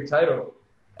district title.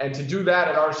 And to do that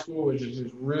at our school was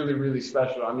just really, really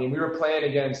special. I mean, we were playing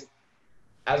against,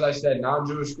 as I said,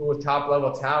 non-Jewish schools,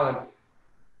 top-level talent,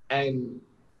 and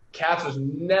Katz was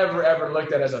never, ever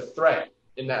looked at as a threat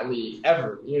in that league,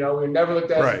 ever. You know, we were never looked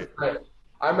at as a threat.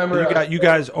 I remember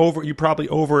you probably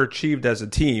overachieved as a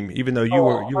team, even though you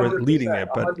were leading it.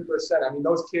 But 100%. I mean,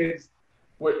 those kids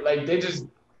were like they just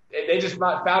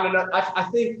found enough. I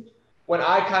think when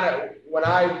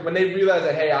they realized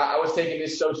that, hey, I was taking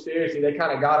this so seriously, they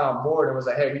kind of got on board and was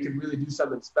like, hey, we could really do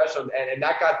something special, and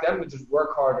that got them to just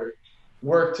work harder,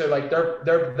 work to like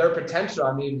their potential.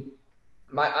 I mean,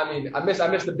 I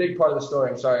missed the big part of the story.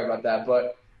 I'm sorry about that,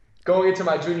 but going into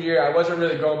my junior year, I wasn't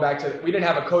really going back to. We didn't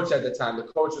have a coach at the time. The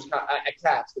coach was kind of at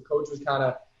Katz. The coach was kind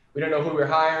of, we didn't know who we were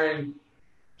hiring.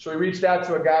 So we reached out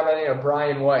to a guy by the name of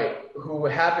Brian White, who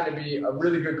happened to be a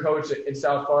really good coach in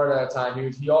South Florida at that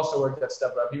time. He also worked at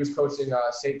Step Up. He was coaching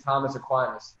St. Thomas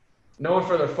Aquinas, known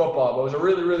for their football, but it was a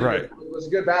really, really good, it was a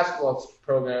good basketball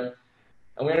program.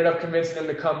 And we ended up convincing him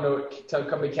to come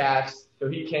to Katz. So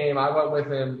he came. I went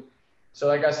with him. So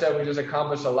like I said, we just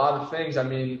accomplished a lot of things. I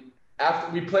mean,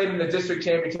 after we played in the district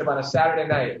championship on a Saturday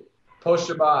night, post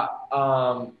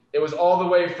Shabbat, it was all the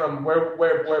way from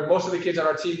where most of the kids on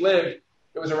our team lived.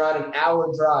 It was around an hour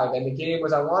drive, and the game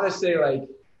was, I want to say, like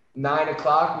 9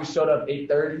 o'clock. We showed up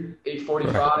 8:30,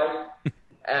 8:45.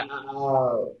 And,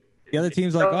 the other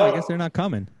team's like, I guess they're not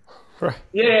coming. Right.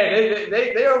 Yeah,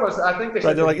 they almost, I think they.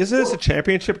 Right, they're like, isn't this a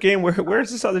championship game?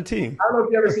 Where's this other team? I don't know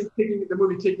if you ever seen the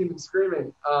movie Kicking and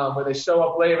Screaming, where they show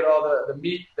up late with all the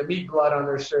meat blood on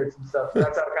their shirts and stuff. So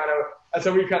that's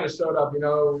how we kind of showed up, you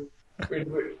know.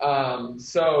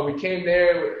 So we came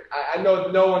there. I know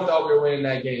no one thought we were winning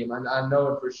that game. I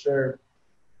know it for sure.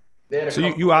 So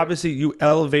you obviously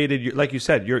elevated, like you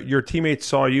said, your teammates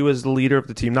saw you as the leader of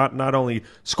the team, not only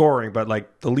scoring, but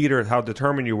like the leader, how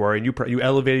determined you were, and you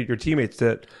elevated your teammates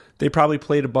that they probably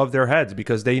played above their heads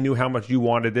because they knew how much you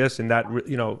wanted this, and that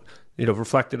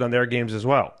reflected on their games as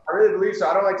well. I really believe so.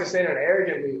 I don't like to say it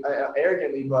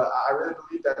arrogantly, but I really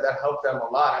believe that helped them a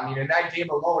lot. I mean, in that game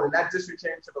alone, in that district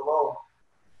championship alone,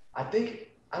 I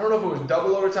don't know if it was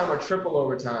double overtime or triple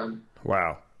overtime.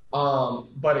 Wow.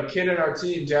 But a kid in our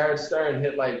team, Jared Stern,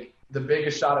 hit like the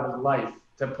biggest shot of his life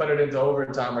to put it into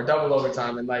overtime or double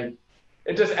overtime, and like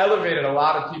it just elevated a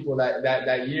lot of people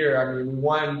that year. I mean, we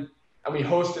won and we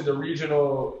hosted the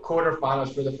regional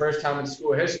quarterfinals for the first time in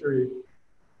school history,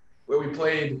 where we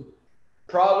played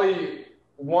probably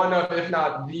one of, if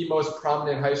not the most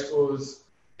prominent high schools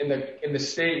in the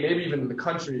state, maybe even in the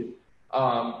country,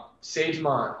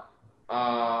 Sagemont.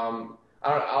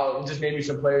 I'll just name you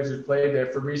some players who played there.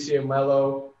 Fabricio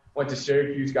Mello, went to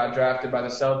Syracuse, got drafted by the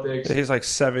Celtics. He's like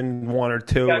 7'1" or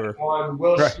 2".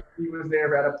 Will Right. Shea was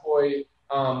there at a point.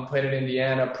 Played at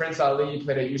Indiana. Prince Ali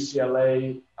played at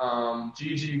UCLA.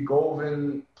 Gigi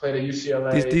Goldman played at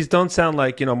UCLA. These don't sound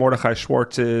like Mordecai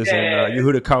Schwartz's and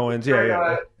Yehuda Cohen's.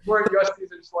 Yeah. Weren't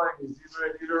Yusties and Slangies.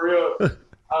 These are real.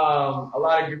 A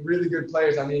lot of really good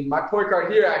players. I mean, my point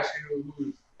guard here, actually,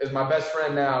 who is my best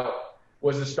friend now,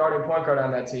 was the starting point guard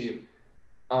on that team.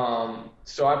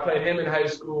 So I played him in high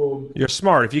school. You're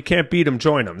smart. If you can't beat him,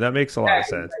 join him. That makes a lot of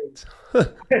sense.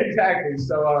 Exactly.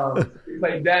 So we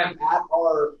played them at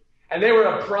and they were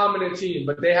a prominent team,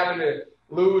 but they happened to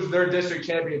lose their district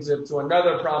championship to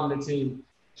another prominent team.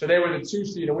 So they were the 2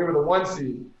 seed and we were the 1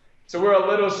 seed. So we're a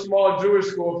little small Jewish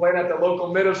school playing at the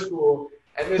local middle school,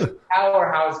 and this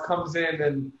powerhouse comes in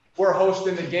and we're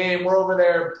hosting the game. We're over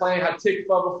there playing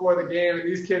Hatikva before the game, and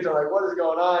these kids are like, "What is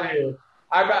going on here?"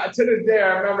 To this day,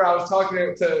 I remember I was talking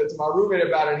to my roommate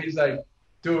about it, and he's like,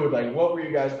 "Dude, like, what were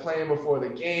you guys playing before the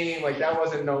game? Like, that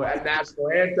wasn't no national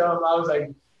anthem." I was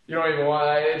like, "You don't even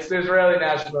want it's the Israeli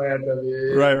national anthem."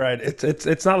 Right.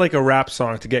 It's not like a rap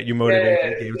song to get you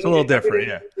motivated. Yeah, it's a little different.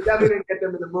 Yeah. It definitely didn't get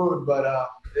them in the mood, but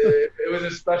it was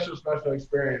a special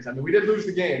experience. I mean, we did lose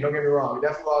the game. Don't get me wrong. We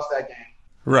definitely lost that game.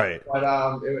 Right. But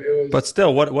it was. But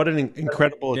still, what an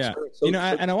incredible experience.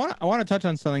 And I want to touch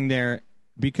on something there,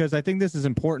 because I think this is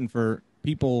important for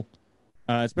people,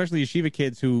 especially yeshiva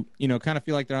kids who kind of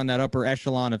feel like they're on that upper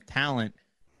echelon of talent.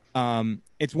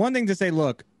 It's one thing to say,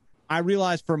 look, I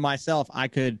realized for myself I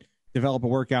could develop a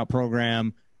workout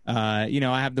program. I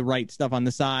have the right stuff on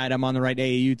the side. I'm on the right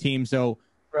AAU team. So,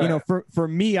 Right. For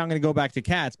me, I'm going to go back to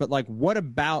Katz. But like, what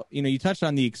about, you touched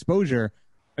on the exposure.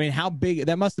 I mean, how big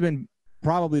that must have been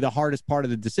probably the hardest part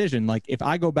of the decision. Like, if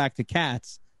I go back to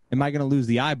Katz, am I going to lose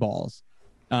the eyeballs?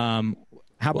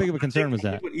 How big of a concern was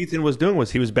that? What Ethan was doing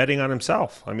was he was betting on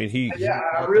himself. I mean,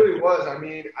 I really was. I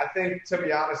mean, I think, to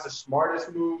be honest, the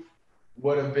smartest move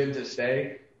would have been to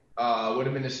stay.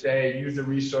 Use the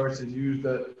resources, use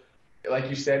the, like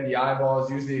you said, the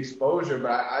eyeballs, use the exposure.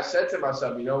 But I said to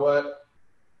myself, you know what?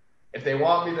 If they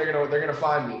want me, they're gonna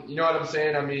find me. You know what I'm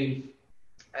saying? I mean,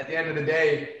 at the end of the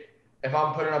day, if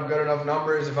I'm putting up good enough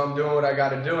numbers, if I'm doing what I got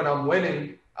to do, and I'm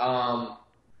winning,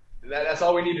 that's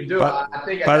all we need to do. I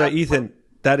think. By the way, Ethan,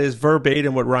 that is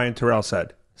verbatim what Ryan Terrell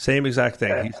said. Same exact thing.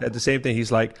 Yeah. He said the same thing.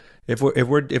 He's like,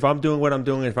 if I'm doing what I'm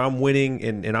doing, if I'm winning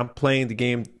and I'm playing the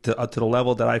game to the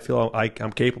level that I feel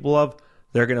I'm capable of,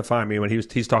 they're gonna find me. When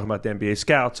he's talking about the NBA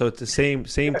scout, so it's the same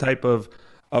type of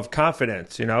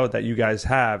confidence, that you guys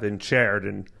have and shared,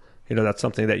 and that's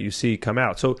something that you see come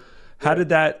out. So how did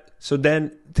that? So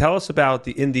then tell us about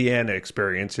the Indiana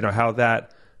experience. How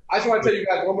that. I just want to tell you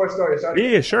guys one more story.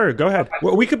 Sorry. Yeah, sure. Go ahead.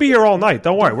 Well, we could be here all night.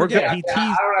 Don't worry. We're good.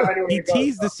 He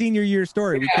teased the senior year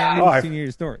story. We can't leave the senior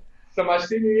year story. So my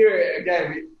senior year,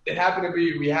 again, we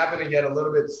happened to get a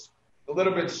little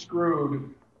bit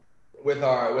screwed with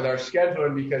our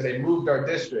scheduling because they moved our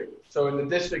district. So in the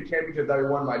district championship that we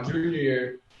won my junior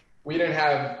year, we didn't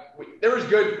have. There was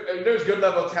good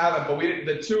level of talent, but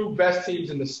the 2 best teams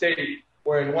in the state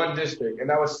were in one district, and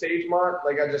that was Sagemont,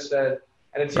 like I just said,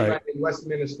 and a team in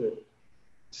Westminster.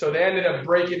 So they ended up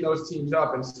breaking those teams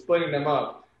up and splitting them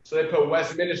up. So they put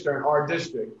Westminster in our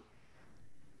district.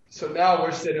 So now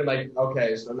we're sitting like,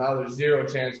 okay, so now there's 0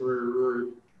 chance we're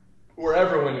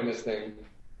ever winning this thing.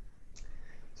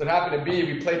 So it happened to be,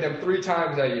 we played them 3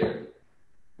 times that year.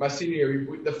 My senior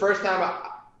year, the first time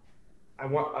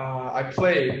I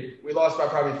played, we lost by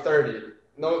probably 30.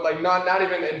 No, like not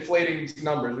even inflating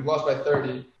numbers. We lost by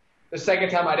 30. The second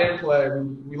time I didn't play,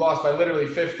 we lost by literally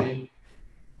 50.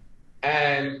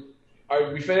 And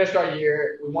we finished our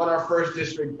year. We won our first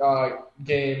district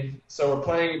game. So we're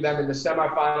playing them in the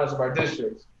semifinals of our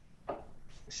district.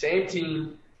 Same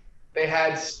team. They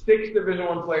had 6 Division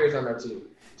I players on their team.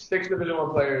 6 Division I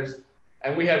players,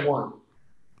 and we had 1.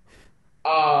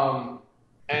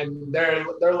 And they're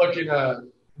looking to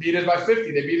beat us by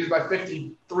 50. They beat us by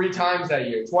 50 3 times that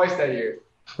year, twice that year.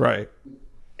 Right.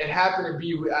 It happened to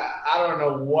be, I don't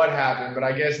know what happened, but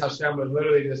I guess Hashem was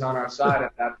literally just on our side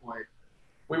at that point.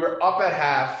 We were up at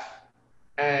half,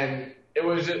 and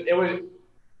we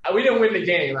didn't win the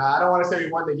game. I don't want to say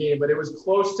we won the game, but it was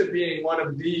close to being one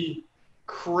of the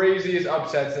craziest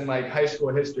upsets in like high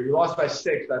school history. We lost by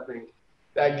 6, I think,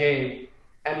 that game.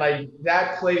 And like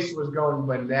that place was going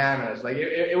bananas. Like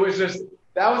it was just,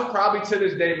 that was probably to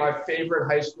this day my favorite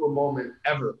high school moment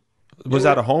ever. Was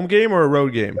that a home game or a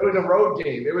road game? It was a road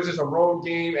game. It was just a road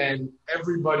game, and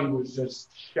everybody was just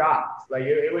shocked. Like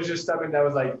it was just something that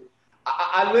was like,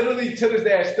 I literally to this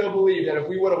day I still believe that if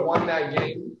we would have won that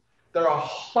game, there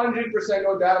 100%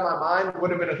 no doubt in my mind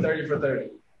would have been a 30 for 30.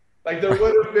 Like there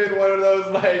would have been one of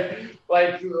those like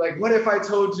what if I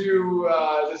told you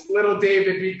this little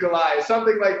David beat Goliath,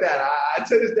 something like that. I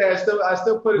to this day I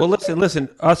still put it. Well, listen.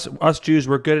 Us Jews,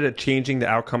 we're good at changing the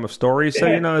outcome of stories. So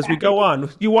as we go on,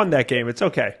 you won that game. It's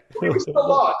okay. We still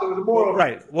lost. It was a moral.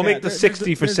 Right. We'll make the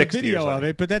 60 for 60. A video of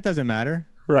it, but that doesn't matter.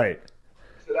 Right.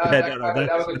 So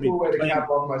that was a cool way to cap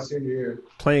off my senior year.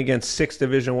 Playing against 6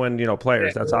 Division I,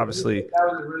 players. That's obviously that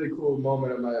was a really cool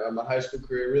moment of my high school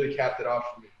career. It really capped it off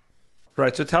for me.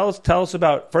 Right. So tell us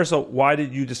about, first of all, why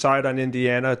did you decide on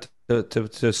Indiana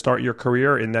to start your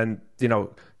career, and then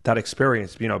that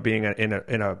experience, being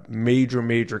in a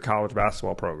major college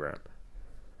basketball program.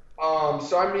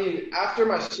 So I mean, after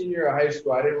my senior year of high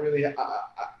school, I didn't really.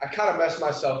 I kind of messed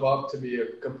myself up, to be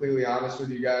completely honest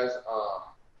with you guys.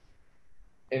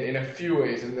 In a few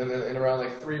ways, and then in around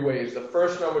like 3 ways. The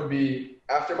first one would be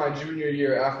after my junior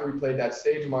year, after we played that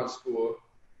Sagemont school,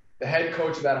 the head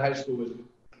coach of that high school was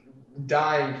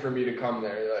dying for me to come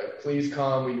there. They're like, please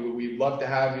come. We'd love to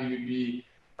have you. You'd be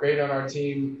great on our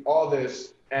team. All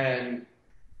this, and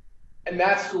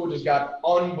that school just got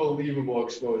unbelievable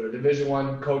exposure. Division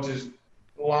I coaches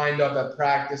lined up at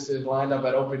practices, lined up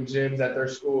at open gyms at their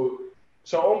school.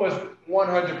 So almost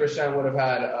 100% would have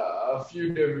had a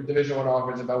few Division I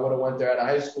offers if I would have went there at a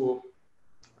high school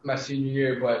my senior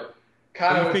year. But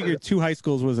I figured 2 high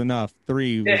schools was enough.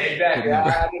 3. Yeah, exactly.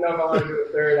 I didn't know if I wanted to do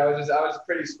a third. I was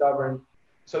pretty stubborn.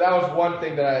 So that was one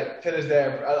thing that to this day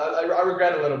I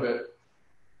regret a little bit.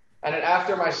 And then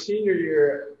after my senior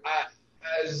year,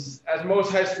 as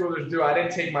most high schoolers do, I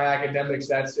didn't take my academics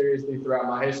that seriously throughout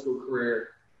my high school career.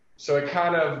 So it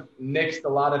kind of nixed a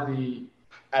lot of the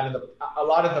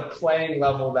playing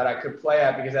level that I could play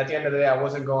at, because at the end of the day, I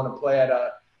wasn't going to play at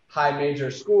a high major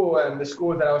school, and the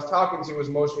schools that I was talking to was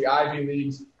mostly Ivy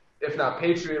Leagues, if not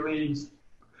Patriot Leagues,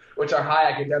 which are high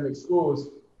academic schools.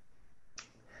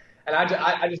 And I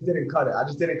just didn't cut it. I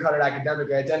just didn't cut it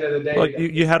academically. At the end of the day, well,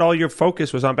 you had all your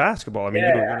focus was on basketball. I mean,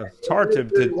 it's hard to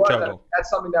juggle. That's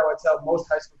something that I would tell most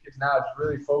high school kids now, is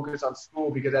really focus on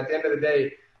school, because at the end of the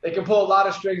day, they can pull a lot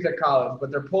of strings at college, but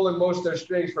they're pulling most of their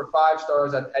strings for 5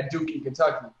 stars at Duke in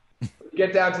Kentucky. When you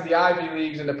get down to the Ivy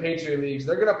Leagues and the Patriot Leagues,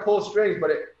 they're going to pull strings,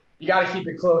 but you got to keep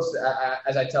it close,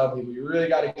 as I tell people. You really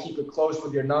got to keep it close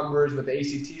with your numbers, with the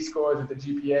ACT scores, with the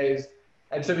GPAs.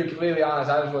 And to be completely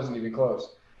honest, I just wasn't even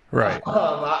close. Right.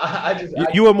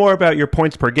 You were more about your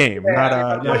points per game, not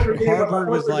Harvard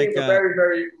was like very,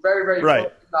 very, very, very right.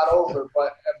 close, not over.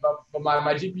 But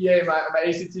my GPA, my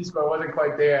ACT score wasn't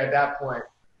quite there at that point.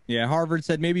 Yeah, Harvard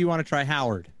said maybe you want to try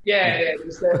Howard. Yeah.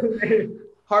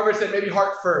 Harvard said maybe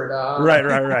Hartford. Right.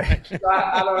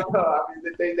 I don't know. I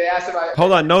mean, they asked if I.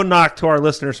 Hold on, no knock to our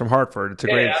listeners from Hartford. It's a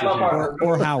great institution.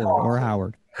 Or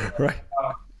Howard. Right.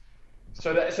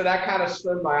 So that kind of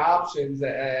slimmed my options,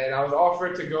 and I was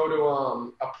offered to go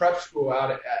to a prep school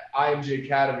out at IMG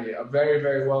Academy, a very,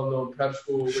 very well-known prep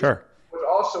school. Sure. Which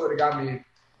also would have got me.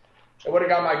 It would have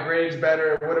got my grades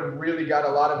better. It would have really got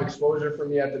a lot of exposure for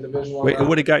me at the Division I. Wait, it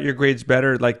would have got your grades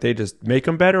better? Like they just make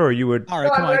them better, or you would? All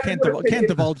right, come on. I can't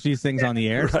divulge these things on the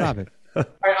air. Right. Stop it. All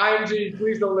right, IMG,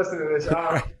 please don't listen to this.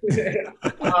 But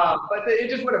it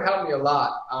just would have helped me a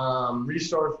lot,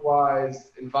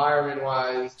 resource-wise,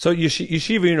 environment-wise. So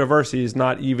Yeshiva University is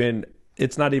not even.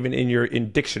 It's not even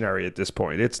in dictionary at this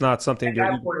point. It's not something. At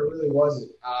that point, it really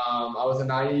wasn't. I was a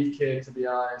naive kid, to be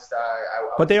honest.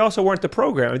 But they also weren't the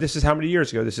program. This is how many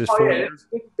years ago? This is 4 years.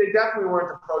 They definitely weren't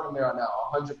the program they are now.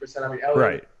 100%. I mean,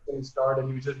 Elliot didn't start, and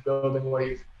he was just building what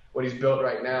he's built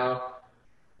right now.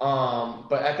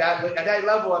 But at that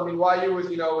level, I mean, YU was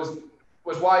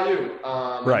YU.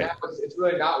 Right. It's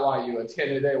really not YU. At the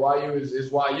end of the day, YU is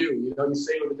YU. You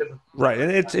say it with a different. Right,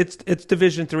 and it's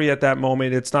Division III at that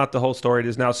moment. It's not the whole story it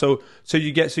is now. So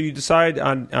you decide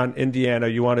on Indiana.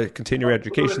 You want to continue your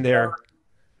education there.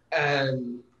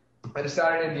 And I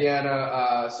decided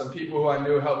Indiana. Some people who I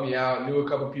knew helped me out. Knew a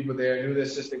couple people there. Knew the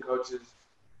assistant coaches.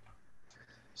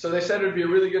 So they said it would be a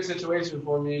really good situation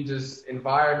for me, just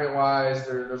environment-wise.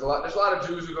 There's a lot of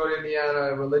Jews who go to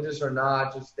Indiana, religious or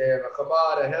not, just there. A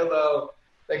Chabad, a Hillel.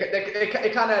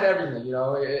 It kind of had everything,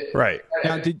 Right.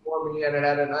 For me, and it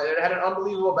had an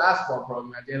unbelievable basketball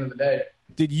program at the end of the day.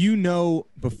 Did you know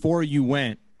before you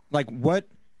went, like what?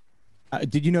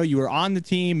 Did you know you were on the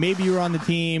team? Maybe you were on the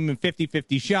team,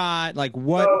 50-50 shot. Like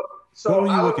what? So what were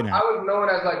you looking at? I was known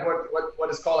as like what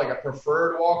is called like a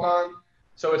preferred walk-on.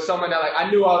 So it's someone that I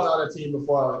knew I was on a team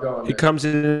before I was going. He comes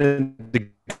in the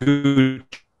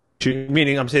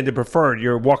meaning I'm saying the preferred.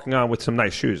 You're walking on with some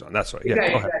nice shoes on. That's right. Yeah,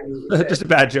 exactly. Just a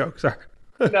bad joke. Sorry.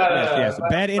 Yes.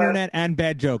 Bad internet and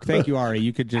bad joke. Thank you, Ari.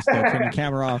 You could just turn your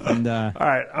camera off and. All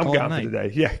right, I'm gone for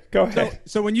today. Yeah, go ahead.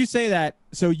 So when you say that,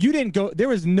 so you didn't go. There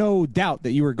was no doubt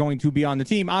that you were going to be on the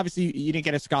team. Obviously, you didn't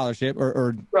get a scholarship,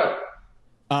 or right.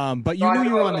 But you knew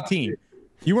you were on the team.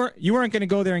 You weren't going to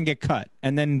go there and get cut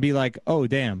and then be like, oh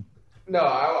damn. No,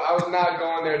 I was not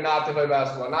going there not to play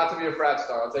basketball, not to be a frat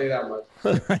star. I'll tell you that much.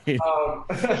 Right.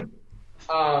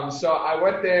 So I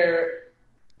went there,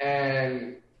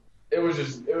 and it was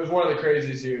one of the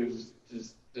craziest years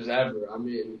just ever. I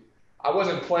mean, I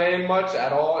wasn't playing much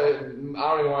at all. I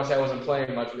don't even want to say I wasn't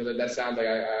playing much because that sounds like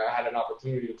I had an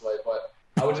opportunity to play, but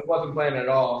I just wasn't playing at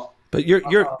all. But you're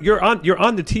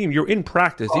on the team. You're in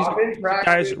practice. These I'm in practice.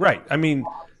 guys, right? I mean,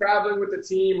 I'm traveling with the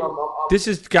team. this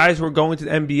is guys who are going to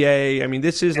the NBA. I mean,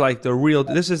 this is like the real.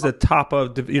 This is the top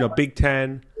of the Big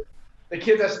Ten. The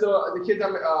kids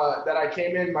that I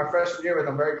came in my freshman year with,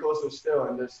 I'm very close with still,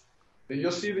 and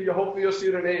hopefully you'll see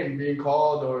their name being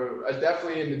called, or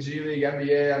definitely in the G League,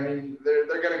 NBA. I mean,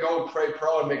 they're gonna go play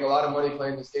pro and make a lot of money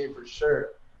playing this game for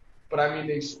sure. But I mean,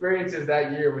 the experiences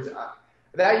that year was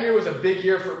a big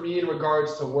year for me in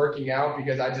regards to working out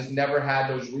because I just never had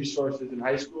those resources in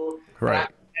high school. Right.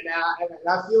 And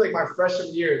I feel like my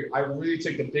freshman year, I really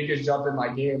took the biggest jump in my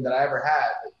game that I ever had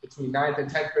between 9th and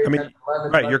 10th grade. I mean, 10th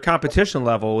and 11th. right. Your competition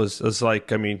level is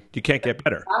like, I mean, you can't get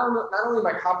better. Not only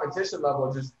my competition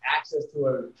level, just access to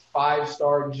a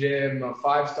 5-star gym, a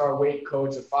 5-star weight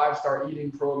coach, a 5-star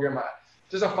eating program,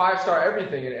 just a 5-star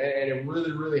everything. And it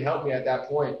really, really helped me at that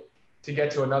point to get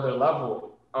to another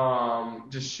level.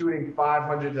 Just shooting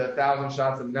 500 to 1,000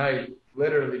 shots a night,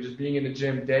 literally just being in the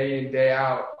gym day in, day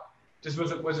out. Just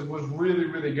was really,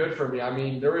 really good for me. I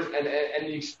mean, there was and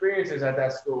the experiences at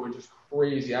that school were just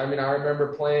crazy. I mean, I remember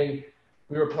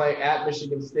we were playing at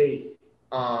Michigan State,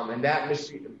 and that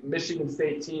Michigan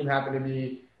State team happened to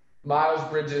be Miles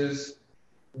Bridges,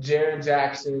 Jaren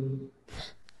Jackson,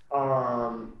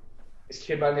 this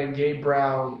kid by the name Gabe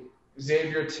Brown,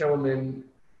 Xavier Tillman.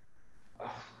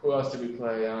 Who else did we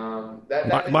play?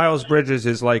 Miles Bridges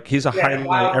is like he's a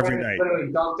highlight every night.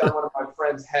 Literally dunked on one of my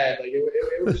friend's head. Like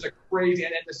it was just a crazy,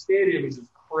 and the stadium was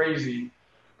just crazy.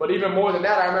 But even more than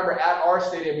that, I remember at our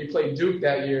stadium we played Duke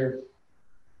that year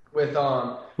with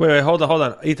Wait, hold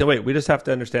on, Ethan. Wait, we just have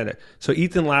to understand it. So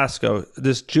Ethan Lasko,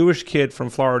 this Jewish kid from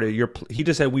Florida, he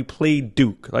just said we played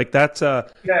Duke. Like that's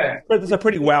a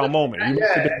pretty wow moment. You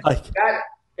must have been like that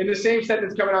in the same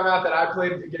sentence coming out of my mouth that I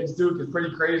played against Duke is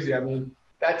pretty crazy. I mean.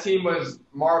 That team was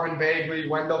Marvin Bagley,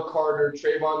 Wendell Carter,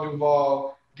 Trayvon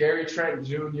Duval, Gary Trent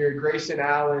Jr., Grayson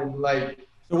Allen. So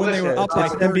when they were up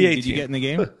like 30, did you get in the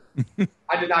game?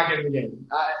 I did not get in the game.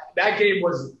 That game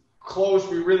was close.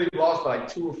 We really lost by like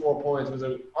 2 or 4 points. It was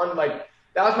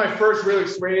that was my first real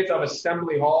experience of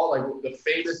Assembly Hall, like the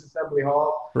famous Assembly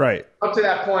Hall. Right. Up to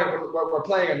that point, we're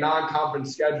playing a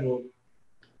non-conference schedule,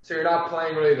 so you're not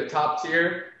playing really the top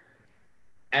tier.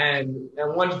 And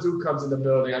once Duke comes in the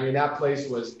building, I mean, that place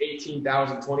was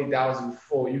 18,000, 20,000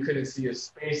 full. You couldn't see a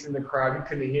space in the crowd. You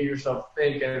couldn't hear yourself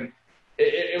think. And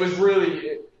it was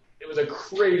really – it was a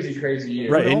crazy, crazy year.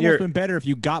 Right. It would have almost been better if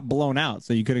you got blown out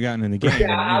so you could have gotten in the game.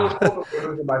 Yeah, I was hoping we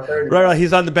were losing by 30. Right.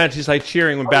 He's on the bench. He's like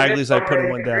cheering when Bagley's like putting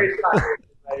one down. Way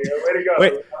to go.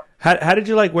 Wait, how did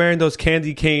you like wearing those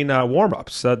candy cane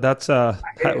warm-ups? That's how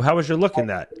was your look in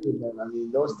that? I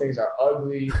mean, those things are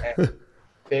ugly and –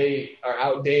 they are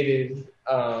outdated,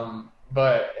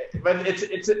 but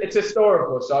it's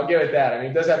historical, so I'll give it that. I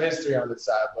mean, it does have history on the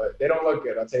side, but they don't look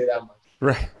good. I'll tell you that much.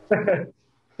 Right.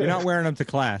 You're not wearing them to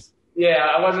class. Yeah,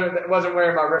 I wasn't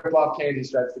wearing my rip-off candy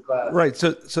stripes to class. Right.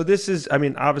 So this is, I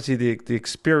mean, obviously the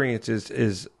experience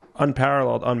is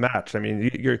unparalleled, unmatched. I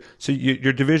mean, your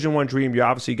Division I dream. You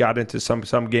obviously got into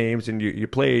some games and you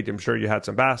played. I'm sure you had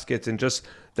some baskets and just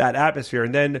that atmosphere.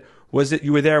 And then was it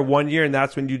you were there 1 year and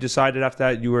that's when you decided after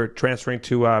that you were transferring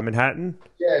to Manhattan?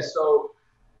 Yeah. So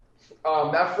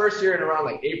that first year in around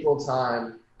like April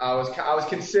time, I was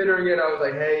considering it. I was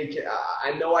like, hey,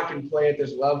 I know I can play at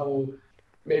this level.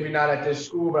 Maybe not at this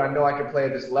school, but I know I can play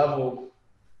at this level.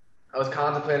 I was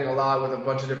contemplating a lot with a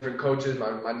bunch of different coaches,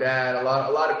 my dad, a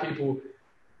lot of people.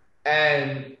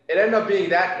 And it ended up being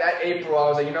that April, I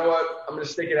was like, you know what? I'm going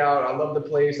to stick it out. I love the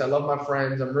place. I love my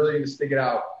friends. I'm really going to stick it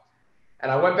out.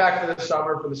 And I went back for the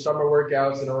summer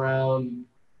workouts in around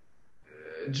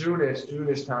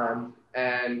June-ish time.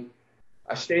 And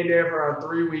I stayed there for around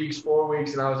 3 weeks, 4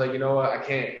 weeks. And I was like, you know what? I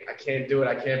can't do it.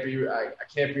 I can't be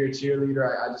a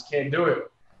cheerleader. I just can't do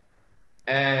it.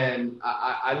 And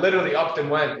I literally upped and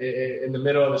went in the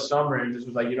middle of the summer and just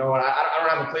was like, you know what, I don't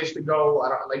have a place to go.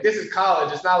 This is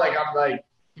college. It's not like I'm like,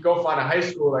 you go find a high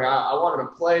school. Like I wanted to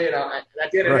play. And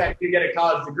at the end of the day, I did get a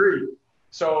college degree.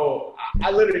 So I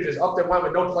literally just upped and went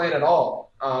with no plan at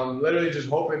all. Literally just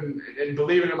hoping and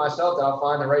believing in myself that I'll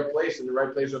find the right place, and the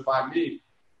right place will find me.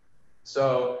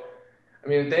 So, I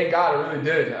mean, thank God it really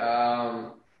did.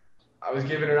 I was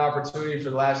given an opportunity for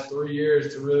the last 3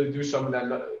 years to really do something that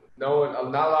not a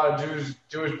lot of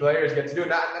Jewish players get to do.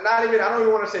 Not even, I don't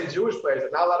even want to say Jewish players,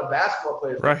 but not a lot of basketball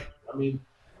players. Right. I mean,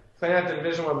 playing at the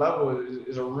Division I level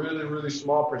is a really, really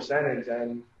small percentage.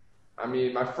 And, I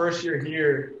mean, my first year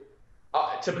here,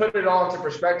 to put it all into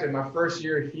perspective, my first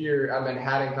year here at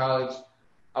Manhattan College,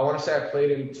 I want to say I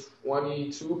played in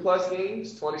 22-plus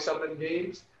games, 20-something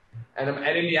games. And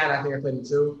at Indiana, I think I played in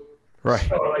 2. Right.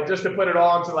 So, like, just to put it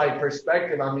all into, like,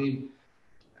 perspective, I mean,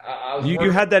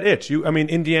 you had that itch.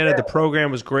 Indiana, the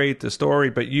program was great, the story,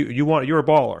 but you're a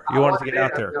baller. You wanted to get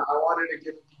out there. I wanted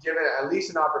to give it at least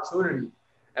an opportunity.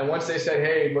 And once they said,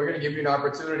 "Hey, we're going to give you an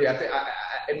opportunity," I think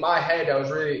in my head I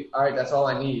was really, all right, that's all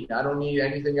I need. I don't need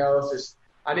anything else. Just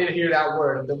I need to hear that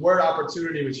word. The word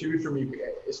opportunity was huge for me,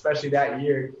 especially that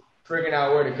year, figuring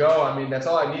out where to go. I mean, that's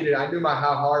all I needed. I knew how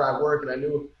hard I worked, and I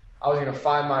knew I was going to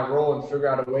find my role and figure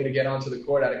out a way to get onto the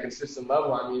court at a consistent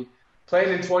level. I mean,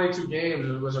 playing in 22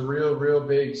 games was a real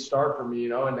big start for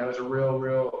me, and that was a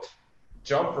real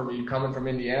jump for me coming from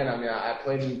Indiana. I mean, I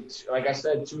played in, like I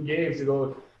said, 2 games to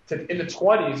go in the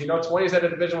 20s. 20s at a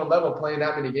Division I level, playing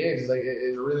that many games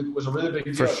was a really big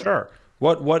deal. For sure.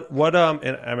 What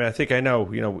and I mean, I think I know,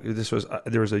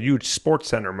 there was a huge Sports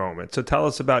Center moment. So tell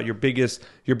us about your biggest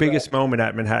moment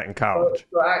at Manhattan College.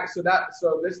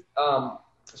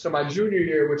 So my junior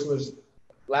year, which was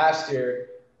last year,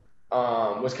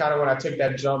 was kind of when I took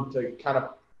that jump to kind of,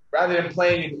 rather than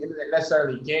playing in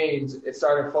necessarily games, it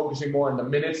started focusing more on the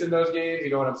minutes in those games.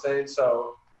 You know what I'm saying?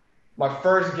 So my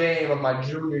first game of my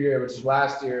junior year, which is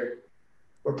last year,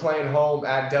 we're playing home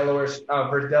at Delaware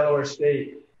versus Delaware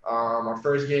State. Our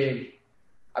first game,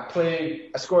 I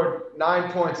scored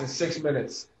 9 points in 6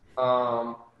 minutes.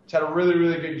 Had a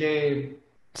really good game.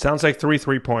 Sounds like 3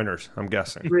 3-pointers, I'm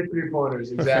guessing. 3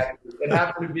 3-pointers, exactly. It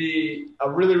happened to be a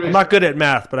really. I'm not good at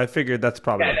math, but I figured that's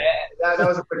probably. Yeah, that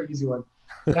was a pretty easy one.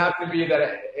 It happened to be that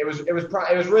it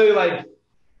was really like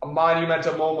a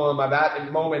monumental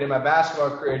moment in my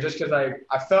basketball career, just because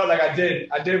I felt like I did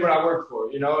what I worked for,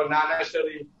 not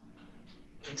necessarily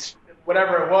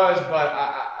whatever it was, but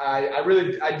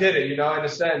I did it, in a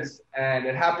sense, and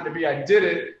it happened to be I did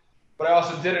it, but I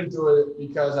also didn't do it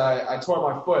because I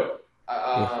tore my foot.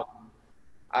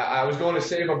 I was going to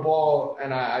save a ball,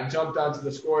 and I jumped onto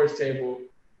the scorer's table,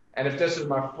 and if this is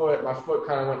my foot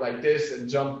kind of went like this and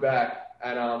jumped back.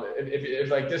 And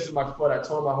if like this is my foot, I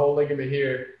tore my whole ligament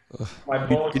here. My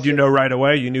bone. Did you know right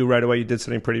away? You knew right away you did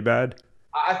something pretty bad?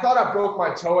 I thought I broke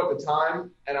my toe at the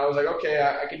time, and I was like, okay,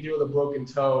 I can deal with a broken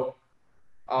toe.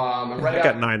 I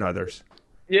got 9 others.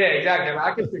 Yeah, exactly.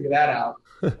 I can figure that out.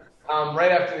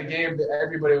 Right after the game,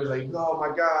 everybody was like, "Oh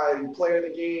my God, you player of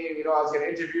the game!" I was getting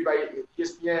interviewed by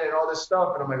ESPN and all this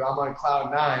stuff, and I'm like, I'm on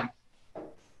cloud 9.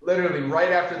 Literally,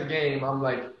 right after the game, I'm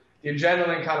like, the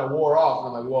adrenaline kind of wore off.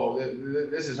 I'm like, whoa,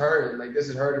 this is hurting. Like, this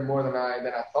is hurting more than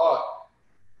I thought.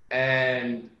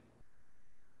 And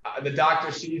the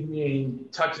doctor sees me, and he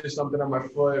touches something on my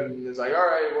foot, and is like, all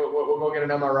right, we'll go get an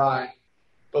MRI.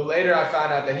 But later I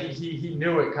found out that he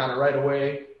knew it kind of right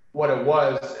away, what it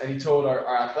was, and he told our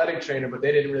athletic trainer, but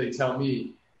they didn't really tell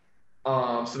me.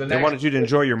 They wanted you to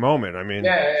enjoy your moment. I mean,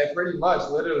 yeah, pretty much,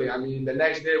 literally. I mean, the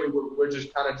next day we're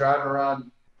just kind of driving around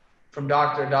from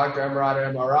doctor,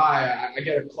 MRI to MRI. I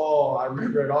get a call. I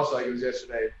remember it also like it was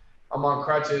yesterday. I'm on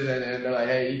crutches, and they're like,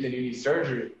 "Hey, Ethan, you need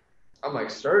surgery." I'm like,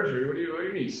 "Surgery? What do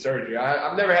you need surgery?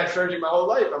 I've never had surgery my whole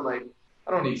life." I'm like,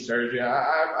 "I don't need surgery.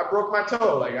 I broke my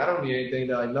toe. Like, I don't need anything."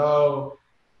 They're like, "No,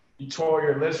 you tore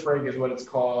your list break is what it's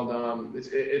called.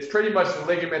 It's pretty much the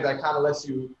ligament that kind of lets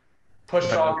you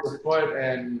push off your foot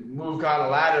and move kind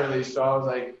of laterally." So I was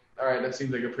like, "All right, that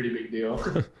seems like a pretty big deal."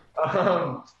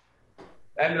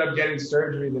 Ended up getting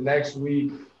surgery the next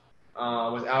week.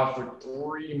 Was out for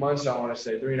 3 months. I want to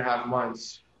say 3.5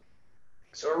 months.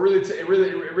 So it really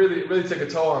took a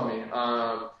toll on me.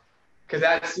 Because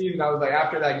that season, I was like,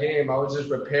 after that game, I was just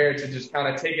prepared to just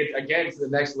kind of take it again to the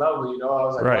next level. I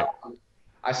was like, right. Wow,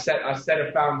 I set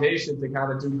a foundation to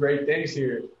kind of do great things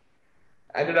here.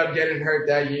 I ended up getting hurt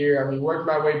that year. I mean, worked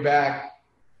my way back,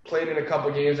 played in a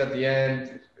couple games at the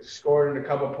end, scored in a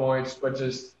couple points, but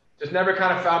just never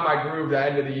kind of found my groove at the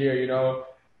end of the year,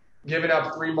 Giving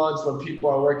up 3 months when people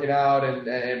are working out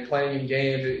and playing in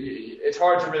games, it's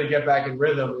hard to really get back in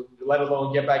rhythm, let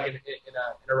alone get back in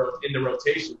the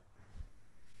rotation.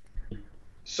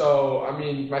 So, I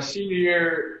mean, my senior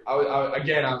year, I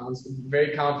was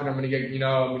very confident I'm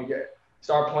going to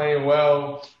start playing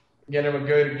well. get him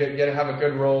have a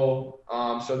good role.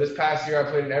 So this past year I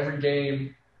played in every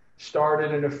game,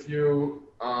 started in a few.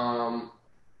 How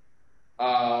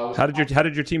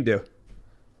did your team do?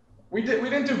 We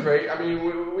didn't do great. I mean,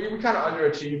 we kind of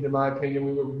underachieved in my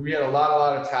opinion. We had a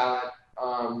lot of talent.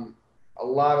 A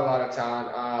lot of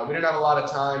talent. We didn't have a lot of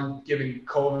time given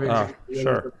COVID to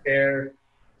really prepare.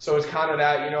 So it's kind of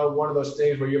that, one of those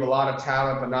things where you have a lot of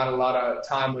talent but not a lot of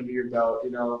time under your belt,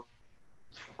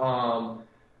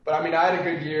 But I mean, I had a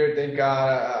good year, thank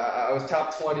God. I was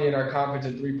top 20 in our conference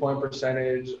in 3-point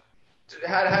percentage.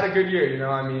 Had a good year,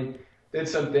 I mean, did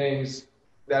some things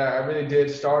that I really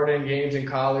did. Started in games in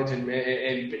college and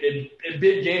in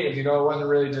big games. It wasn't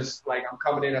really just like I'm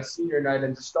coming in a senior night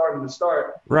and just starting to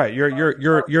start. Right,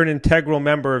 you're an integral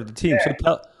member of the team.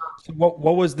 Yeah.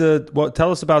 So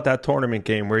tell us about that tournament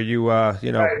game where you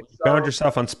found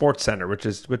yourself on SportsCenter, which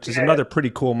is another pretty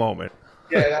cool moment.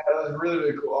 Yeah, that was really,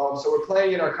 really cool. So we're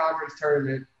playing in our conference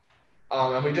tournament,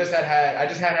 and I just had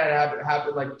it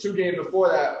happen like 2 games before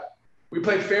that. We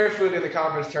played Fairfield in the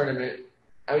conference tournament,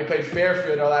 and we played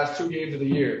Fairfield our last 2 games of the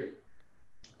year.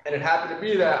 And it happened to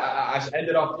be that I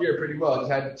ended off the year pretty well.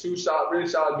 Just had 2 really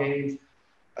solid games.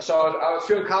 So I was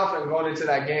feeling confident going into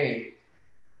that game.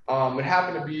 It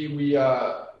happened to be we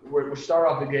started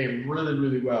off the game really,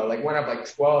 really well. Like went up like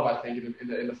 12, I think,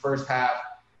 in the first half.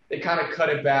 They kind of cut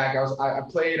it back. I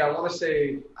played. I want to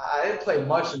say I didn't play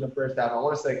much in the first half. I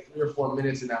want to say like 3 or 4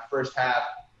 minutes in that first half.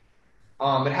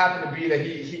 It happened to be that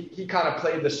he kind of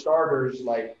played the starters.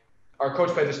 Like our coach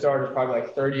played the starters probably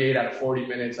like 38 out of 40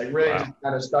 minutes. Like really just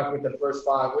kind of stuck with the first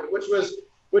 5, which was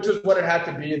what it had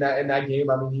to be in that game.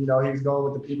 I mean, he was going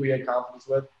with the people he had confidence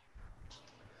with.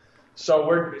 So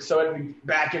it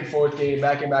back and forth game,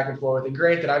 back and forth. And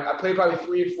granted, I played probably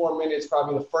 3 or 4 minutes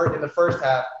probably in the first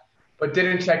half, but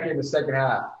didn't check in the second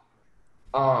half.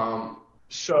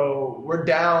 So we're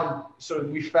down. So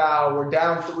we foul. We're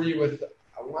down 3 with,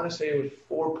 I want to say it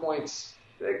was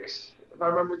 4.6, if I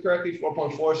remember correctly,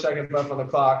 4.4 seconds left on the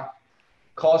clock.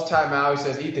 Calls timeout. He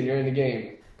says, "Ethan, you're in the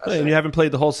game." And you haven't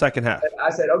played the whole second half.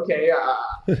 I said, "Okay,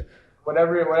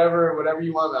 whatever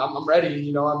you want. I'm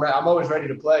ready. I'm always ready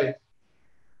to play."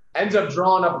 Ends up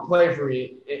drawing up a play for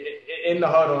me in the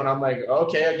huddle, and I'm like,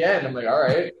 "Okay, again." I'm like, "All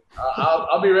right,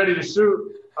 I'll be ready to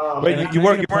shoot." Wait, you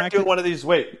weren't doing one of these?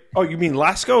 Wait, oh, you mean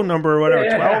Lasko number whatever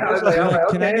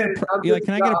 12? Can I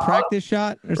get a practice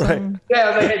shot or something? Yeah,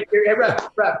 I was like, hey, ref,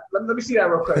 let me see that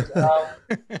real quick.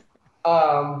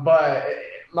 But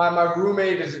my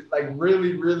roommate is like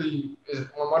really is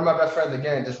one of my best friends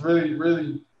again. Just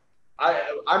really.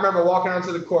 I remember walking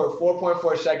onto the court,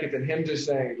 4.4 seconds, and him just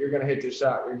saying, "You're gonna hit this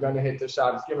shot. You're gonna hit this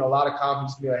shot." It's giving a lot of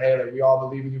confidence to me. Like, hey, like we all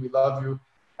believe in you. We love you.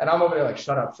 And I'm over there like,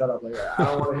 shut up. Like, I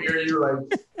don't want to hear you. Don't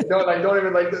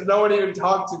even no one even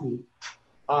talk to me.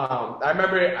 I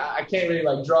remember I can't really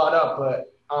like draw it up,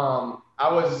 but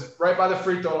I was right by the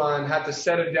free throw line, had to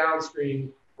set a down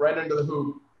screen right under the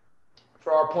hoop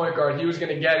for our point guard. He was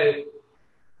going to get it.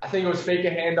 I think it was fake a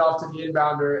handoff to the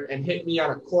inbounder and hit me on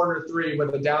a corner 3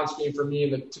 with a down screen for me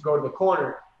to go to the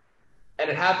corner. And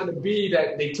it happened to be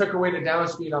that they took away the down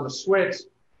screen on the switch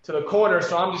to the corner,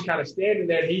 so I'm just kind of standing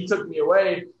there. He took me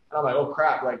away, and I'm like, "Oh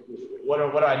crap! Like, what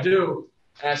do I do?"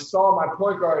 And I saw my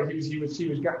point guard. He was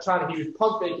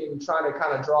pump faking, trying to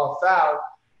kind of draw a foul,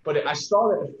 but I saw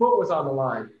that his foot was on the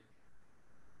line.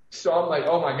 So I'm like,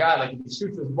 "Oh my God! Like, if he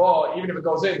shoots this ball, even if it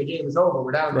goes in, the game is over.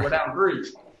 We're down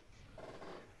 3."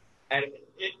 And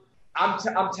I'm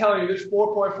telling you, this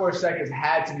 4.4 seconds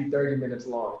had to be 30 minutes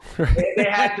long. They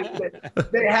had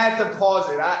to pause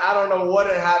it. I don't know what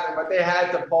had happened, but they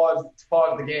had to pause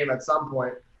the game at some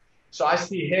point. So I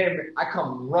see him. I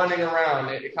come running around,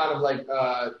 it kind of like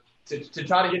to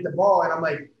try to get the ball, and I'm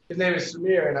like, his name is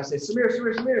Samir, and I say,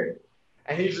 Samir,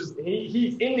 and he's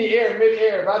in the air,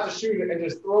 mid-air, about to shoot it, and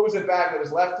just throws it back with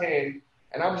his left hand,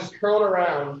 and I'm just curled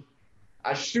around.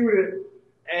 I shoot it,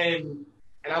 and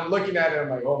I'm looking at it. I'm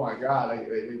like, "Oh my God, like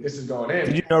this is going in."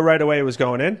 Did you know right away it was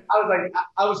going in?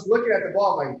 I was looking at the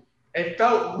ball. I'm like, it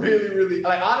felt really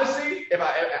like, honestly, if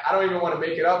I don't even want to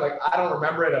make it up. Like, I don't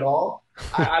remember it at all.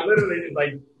 I literally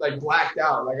like blacked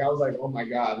out. Like, I was like, "Oh my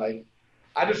God!" Like,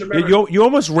 I just remember. You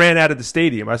almost ran out of the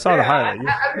stadium. I saw the highlight.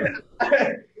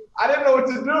 I didn't know what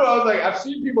to do. I was like, I've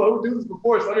seen people who do this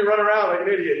before, so let me run around like an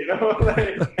idiot,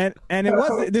 and it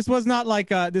was. This was not like.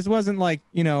 This wasn't like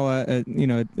a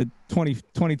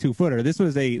 22 footer. This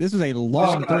was a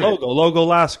long three. Logo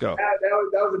Lasko.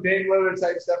 That was a Dame Lillard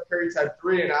type, Steph Curry type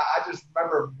 3, and I just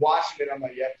remember watching it. I'm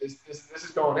like, "Yeah, this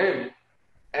is going in."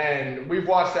 And we've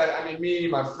watched that. I mean, me,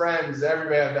 my friends,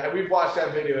 everybody. We've watched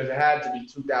that video. It had to be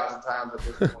 2,000 times at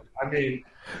this point. I mean,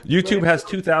 YouTube has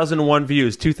 2,001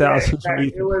 views. 2,000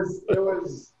 views. It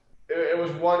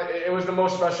was the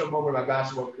most special moment of my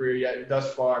basketball career yet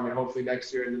thus far. I mean, hopefully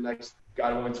next year and the next,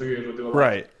 God willing, 2 years we'll do a lot.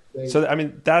 Right. So I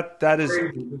mean that is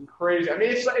crazy. It's crazy. I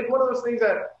mean, it's one of those things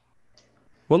that.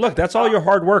 Well, look, that's all your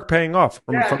hard work paying off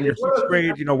from your sixth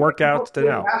grade, workouts to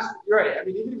now. You're right. I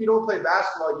mean, even if you don't play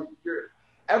basketball,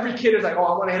 every kid is like, oh,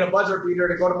 I want to hit a buzzer beater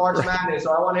to go to March Madness,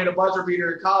 or I want to hit a buzzer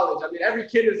beater in college. I mean, every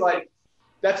kid is like,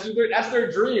 that's their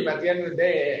dream at the end of the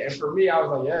day. And for me, I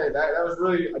was like, yeah, that was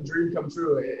really a dream come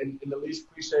true in the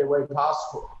least cliche way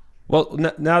possible. Well,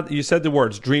 now you said the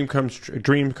words dream come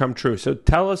true. So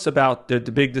tell us about the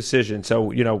big decision. So,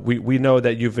 we know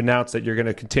that you've announced that you're going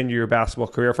to continue your basketball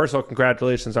career. First of all,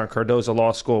 congratulations on Cardozo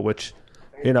Law School, which,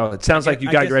 it sounds like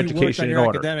you got your education in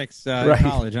order. Academics in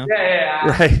college, huh? Yeah.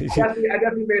 Right. I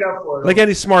definitely made up for it. Like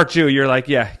any smart Jew, you're like,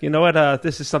 yeah, you know what?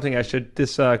 This is something I should.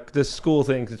 This school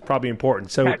thing is probably important.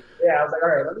 So yeah, I was like, all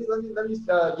right, let me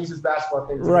use this basketball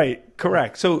thing. Right,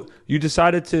 correct. So you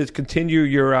decided to continue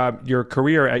your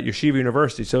career at Yeshiva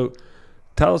University. So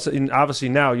tell us, and obviously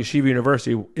now Yeshiva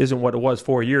University isn't what it was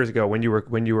 4 years ago when you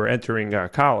were entering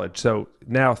college. So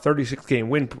now 36-game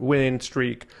win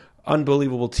streak.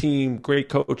 Unbelievable team, great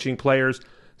coaching, players.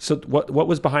 So what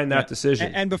was behind that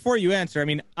decision? And before you answer, I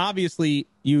mean, obviously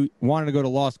you wanted to go to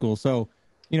law school. So,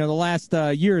 the last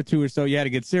year or two or so, you had to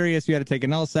get serious. You had to take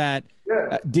an LSAT.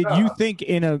 Yeah. Did you think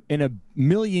in a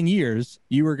million years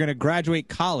you were going to graduate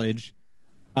college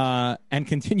and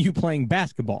continue playing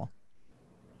basketball?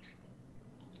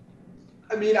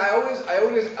 I mean, I always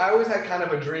had kind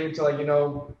of a dream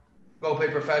to go play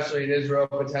professionally in Israel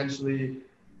potentially,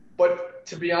 but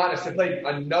to be honest, to play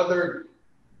another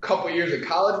couple years of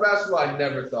college basketball, I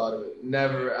never thought of it.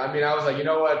 Never. I mean, I was like, you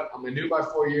know what? I'm going to do my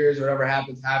 4 years. Whatever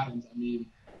happens, happens. I mean,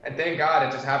 and thank God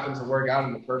it just happens to work out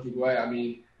in the perfect way. I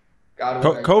mean, God.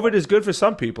 COVID is good for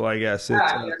some people, I guess. Yeah,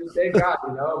 I mean, thank God,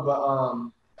 But,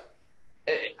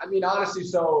 I mean, honestly,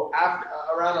 so after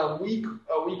around a week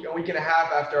and a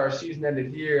half after our season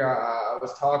ended here, I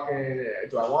was talking,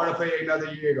 do I want to play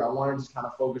another year? Do I want to just kind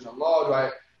of focus on law? Do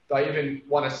I even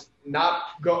want to not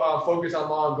go focus on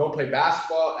law and go play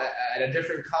basketball at a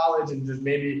different college and just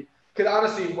maybe – because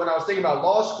honestly, when I was thinking about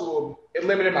law school, it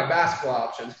limited my basketball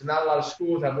options because not a lot of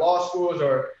schools have law schools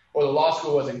or the law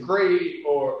school wasn't great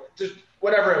or just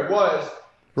whatever it was.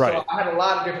 Right. So I had a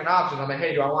lot of different options. I'm like,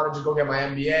 hey, do I want to just go get my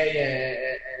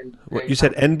MBA and what, you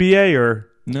said NBA or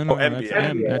 – No, MBA. That's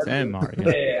M. That's M, Ari.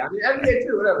 Yeah, I mean, NBA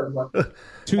too, whatever. But,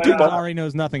 Two things Ari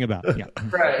knows nothing about. Yeah.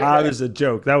 Right. That was a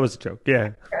joke. That was a joke.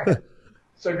 Yeah.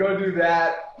 So go do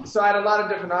that. So I had a lot of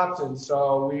different options.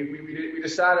 So we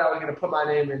decided I was going to put my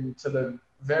name into the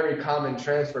very common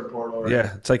transfer portal. Right?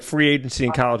 Yeah, it's like free agency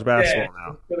in college basketball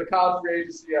now. For the college free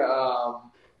agency,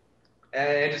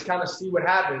 and just kind of see what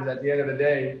happens at the end of the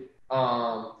day.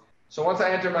 So once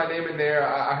I entered my name in there,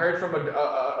 I heard from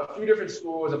a few different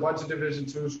schools, a bunch of Division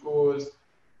II schools,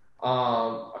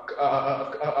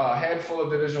 a handful of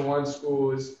Division I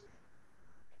schools,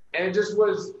 and it just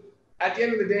was. At the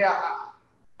end of the day,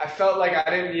 I felt like I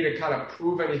didn't need to kind of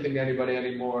prove anything to anybody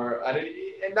anymore.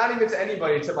 And not even to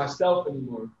anybody, to myself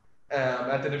anymore.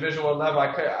 At the Division I level, I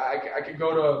could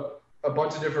go to a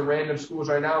bunch of different random schools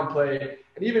right now and play,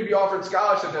 and even be offered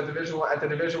scholarships at the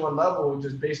Division I level,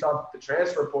 just based off the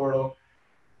transfer portal.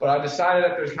 But I decided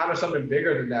that there's kind of something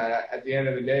bigger than that. At the end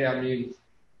of the day, I mean,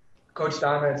 Coach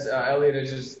Steinmetz, Elliot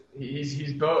is just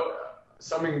he's built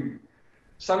something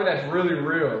that's really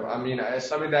real. I mean,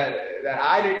 something that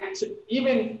I didn't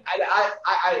even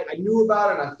I knew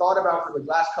about and I thought about for the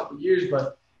last couple of years,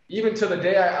 but even to the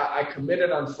day I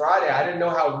committed on Friday, I didn't know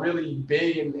how really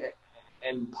big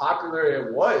and popular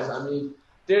it was. I mean,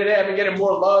 the other day I've been getting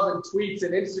more love and tweets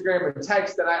and Instagram and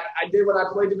texts than I did when I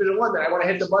played Division I. That I want to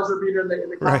hit the buzzer beater in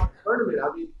the college tournament.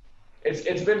 I mean,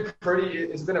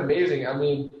 it's been amazing. I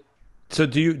mean. So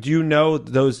do you know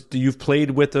those? You've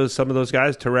played with some of those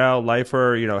guys, Terrell,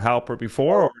 Leifer, Halper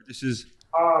before, or this is?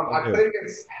 I played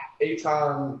against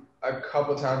Eitan a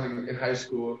couple times in high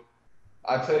school.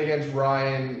 I played against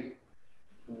Ryan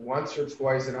once or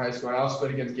twice in high school. And I also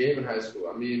played against Gabe in high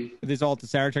school. I mean, Are these all at the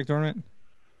Sarachek tournament?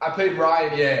 I played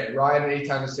Ryan, yeah. Ryan and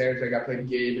Eitan in Sarachek. I played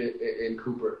Gabe in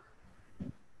Cooper.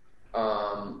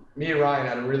 Me and Ryan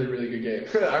had a really, really good game.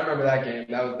 I remember that game.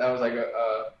 That was like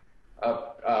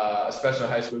a special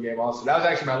high school game also. That was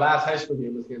actually my last high school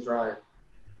game was against Ryan.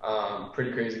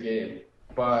 Pretty crazy game.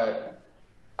 But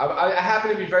I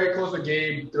happened to be very close with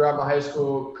Gabe throughout my high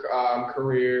school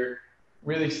career.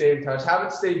 Really stayed in touch.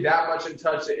 Haven't stayed that much in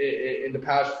touch in the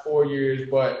past 4 years,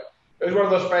 but it was one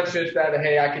of those friendships that,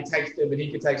 hey, I could text him and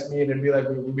he could text me and it'd be like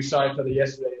we saw each other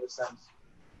yesterday in a sense.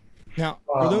 Now,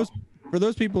 for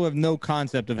those people who have no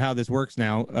concept of how this works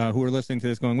now, who are listening to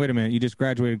this going, wait a minute, you just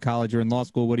graduated college, you're in law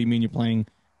school. What do you mean you're playing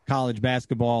college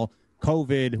basketball?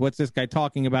 COVID, what's this guy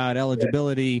talking about?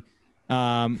 Eligibility.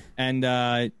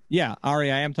 Yeah,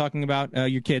 Ari, I am talking about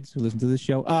your kids who listen to this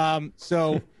show.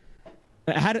 So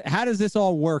how does this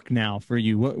all work now for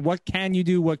you? What can you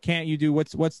do? What can't you do?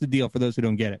 What's the deal for those who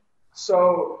don't get it?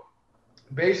 So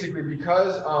basically,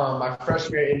 because my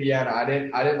freshman year in Indiana, I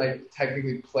didn't like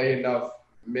technically play enough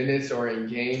minutes or in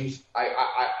games.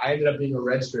 I ended up being a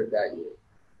redshirt that year.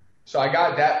 So I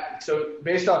got that. So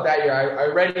based off that year, I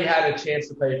already had a chance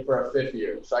to play for a fifth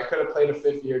year. So I could have played a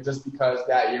fifth year just because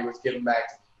that year was given back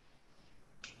to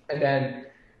me. And then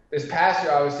this past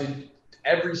year, obviously,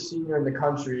 every senior in the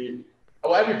country,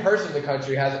 every person in the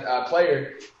country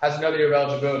player has another year of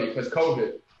eligibility because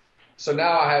COVID. So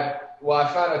now I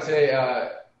found out today,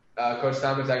 Coach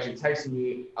Thomas actually texted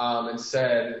me and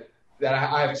said that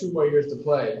I have 2 more years to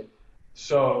play.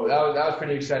 So that was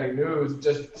pretty exciting news.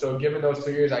 Just so given those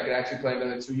 2 years, I could actually play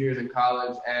another 2 years in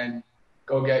college and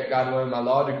go get, God willing, my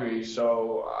law degree.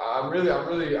 So I'm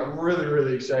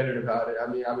really excited about it. I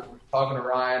mean, I've been talking to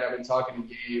Ryan, I've been talking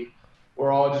to Gabe.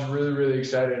 We're all just really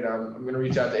excited. I'm going to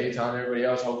reach out to Eitan and everybody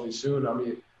else hopefully soon. I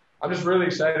mean, I'm just really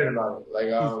excited about it. Like,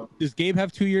 does Gabe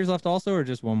have 2 years left also, or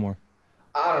just one more?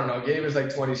 I don't know. Gabe is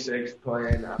like 26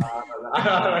 playing. I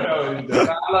don't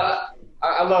know.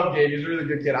 I love Gabe. He's a really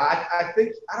good kid. I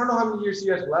don't know how many years he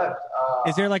has left.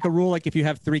 Is there like a rule, like if you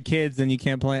have 3 kids, then you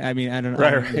can't play? I mean, I don't know.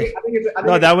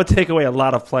 Right. That would take away a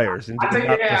lot of players. I was going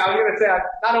to say,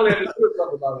 not only have to do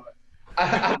it, by the way.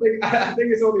 I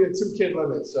think it's only a 2-kid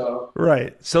limit. So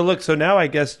right. So look. So now I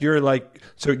guess you're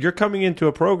you're coming into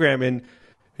a program, and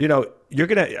you're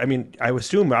gonna. I mean, I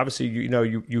assume obviously you know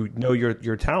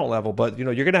your talent level, but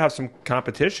you're gonna have some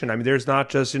competition. I mean, there's not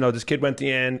just this kid went to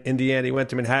Indiana, he went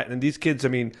to Manhattan, and these kids. I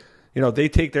mean, they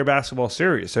take their basketball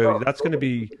serious. So that's going to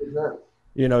be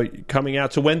coming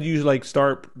out. So when do you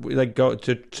start go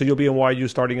to? So you'll be in YU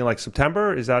starting in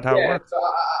September. Is that how it works? So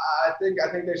I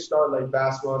think they start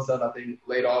basketball and stuff. I think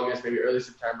late August, maybe early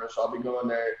September. So I'll be going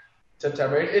there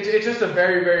September. It's just a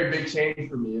very big change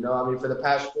for me. I mean, for the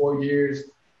past 4 years,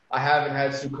 I haven't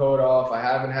had Sukkot off. I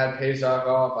haven't had Pesach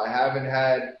off. I haven't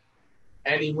had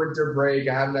any winter break.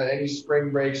 I haven't had any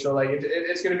spring break. So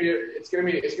it's gonna be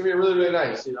really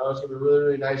nice. It's gonna be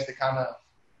really nice to kind of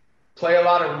play a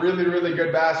lot of really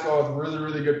good basketball with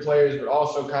really good players, but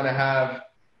also kind of have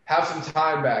some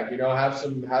time back. Have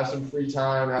some free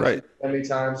time, have some family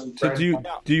time, some friends. So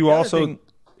do you also?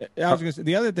 I was gonna say,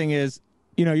 the other thing is,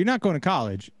 you're not going to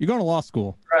college. You're going to law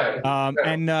school. Right.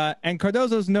 And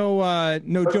Cardozo's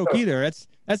no joke either.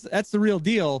 That's the real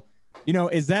deal.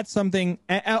 Is that something?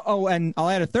 Oh, and I'll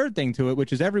add a third thing to it,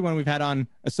 which is everyone we've had on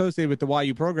associated with the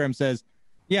YU program says,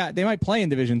 yeah, they might play in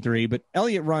Division III, but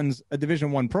Elliott runs a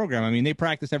Division I program. I mean, they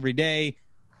practice every day.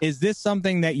 Is this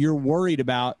something that you're worried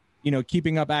about?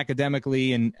 Keeping up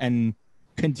academically and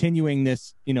continuing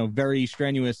this, very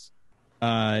strenuous,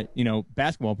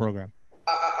 basketball program.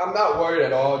 I'm not worried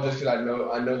at all, just because I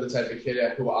know the type of kid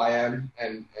who I am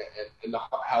and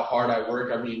how hard I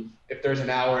work. I mean, if there's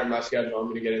an hour in my schedule, I'm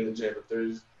going to get in the gym. If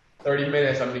there's 30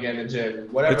 minutes, I'm going to get in the gym.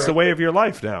 Whatever. It's the way of your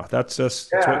life now. That's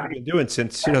just what you've been doing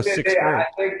since sixth grade. I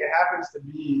think it happens to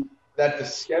be that the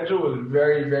schedule was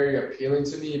very appealing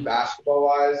to me basketball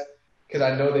wise, because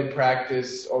I know we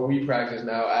practice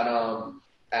now at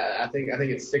I think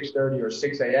it's 6:30 or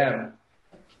 6 a.m.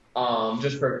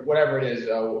 Just for whatever it is,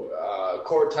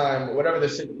 court time, whatever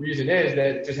the reason is,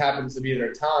 that just happens to be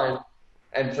their time.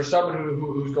 And for someone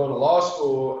who's going to law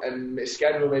school and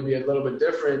schedule may be a little bit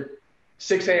different,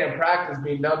 6 a.m. practice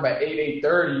being done by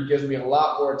 8:30 gives me a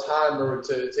lot more time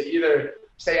to either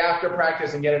stay after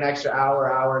practice and get an extra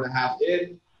hour and a half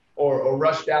in, or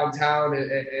rush downtown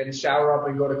and shower up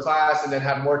and go to class and then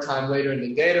have more time later in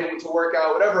the day to work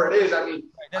out, whatever it is. I mean,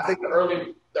 I think the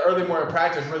early morning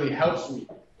practice really helps me.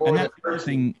 And that's the first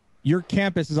thing. Your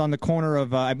campus is on the corner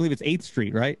of, I believe it's 8th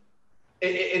Street, right?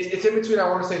 It's in between, I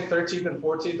want to say 13th and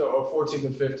 14th or 14th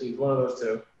and 15th, one of those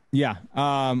two. Yeah.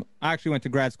 I actually went to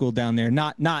grad school down there.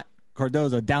 Not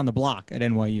Cardozo, down the block at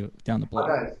NYU, down the block.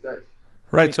 Nice.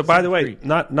 Right. So, by the way,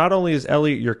 not only is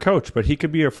Elliot your coach, but he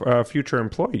could be a future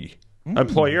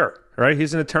employer, right?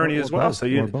 He's an attorney as well. So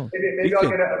maybe I'll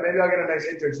get a nice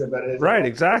internship at it. Right.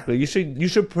 Exactly. You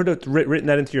should put written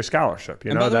that into your scholarship.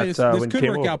 By the way, this could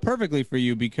work out perfectly for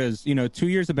you because 2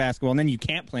 years of basketball and then you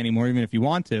can't play anymore, even if you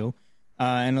want to,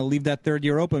 and it'll leave that third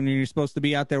year open and you're supposed to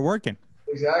be out there working.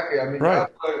 Exactly. I mean, right.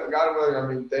 God willing. I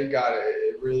mean, thank God.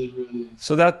 It really.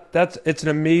 So it's an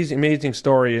amazing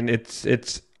story, and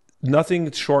it's nothing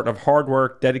short of hard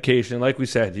work, dedication. Like we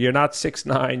said, you're not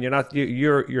 6'9",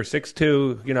 you're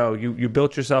 6'2". You know, you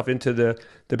built yourself into the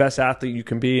best athlete you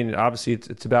can be, and obviously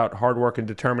it's about hard work and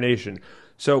determination.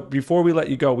 So before we let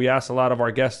you go, we asked a lot of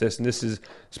our guests this, and this is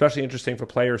especially interesting for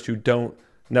players who don't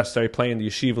necessarily play in the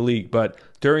Yeshiva League. But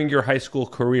during your high school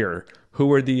career, who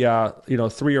were the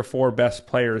 3 or 4 best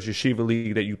players Yeshiva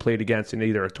League that you played against in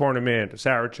either a tournament, a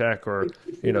Sarachek, or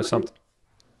something?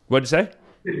 What'd you say?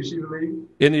 Yeshiva League.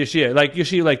 In the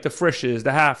Yeshiva, like the Frishes,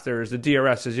 the Hafters, the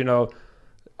DRSs,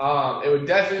 It would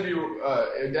definitely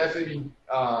be.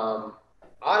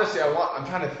 Honestly, I'm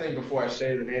trying to think before I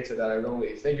say an answer that I don't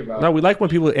really think about. No, we like when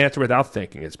people answer without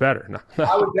thinking. It's better. No.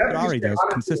 I would definitely say, honestly,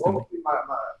 consistently.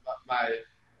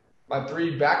 My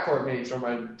 3 backcourt mates or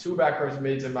my 2 backcourt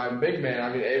mates and my big man. I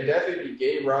mean, it would definitely be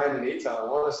Gabe, Ryan, and Eitan. I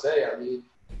want to say. I mean.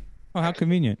 Oh, how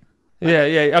convenient.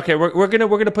 Yeah. Okay, we're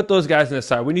gonna put those guys on the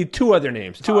side. We need 2 other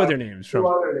names. 2 other names from 2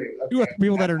 other names. Okay. 2 other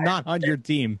people that are not on your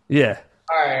team. Yeah.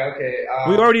 All right. Okay.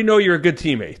 We already know you're a good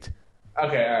teammate.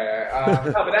 Okay. All right.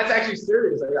 No, but that's actually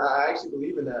serious. Like, I actually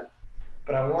believe in that.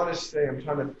 But I want to say, I'm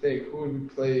trying to think who we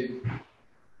played.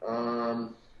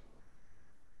 Trying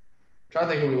to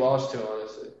think who we lost to,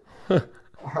 honestly.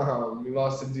 We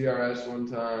lost to DRS one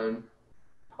time.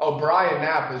 Oh, Brian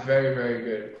Knapp was very, very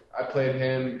good. I played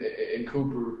him in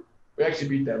Cooper. We actually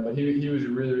beat them, but he was a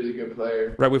really, really good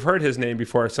player. Right, we've heard his name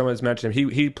before. Someone's mentioned him.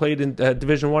 He played in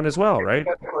Division I as well, right? He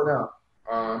played at Cornell.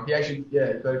 He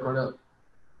played at Cornell.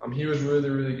 He was really,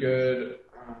 really good.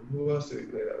 Who else did he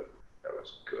play that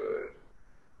was good?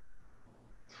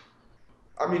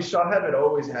 I mean, Shahab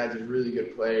always had just really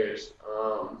good players.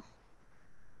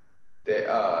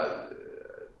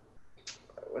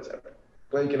 What's that?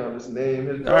 Blanking on his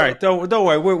name. All right, don't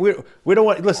worry. We don't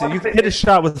want. Listen, you can hit a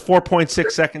shot with 4.6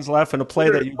 seconds left in a play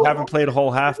that you haven't played a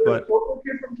whole half. But Sokol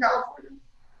kid from California.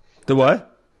 The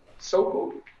what?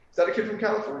 Sokol. Is that a kid from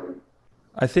California?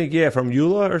 I think from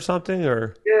Eula or something,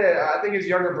 or yeah, I think his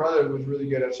younger brother was really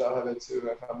good at Shahab too,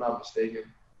 if I'm not mistaken.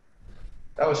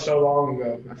 That was so long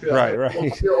ago. I feel right.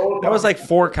 That was like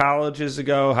 4 colleges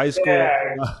ago, high school.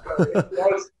 Yeah, that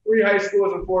was 3 high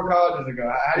schools and 4 colleges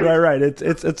ago. Right.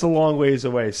 It's a long ways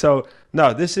away. So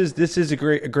no, this is a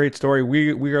great story.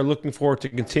 We are looking forward to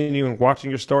continuing watching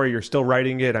your story. You're still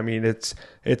writing it. I mean, it's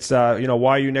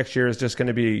YU next year is just going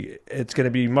to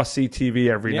be must see TV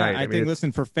every night. I think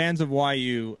listen, for fans of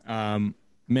YU,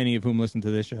 many of whom listen to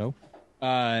this show,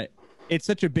 it's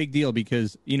such a big deal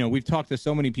because, we've talked to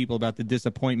so many people about the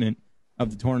disappointment of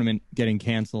the tournament getting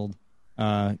canceled.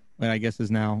 I guess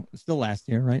is now still last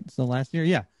year, right? Still last year?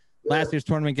 Yeah. Last year's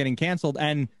tournament getting canceled.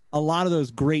 And a lot of those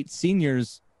great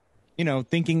seniors,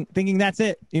 thinking that's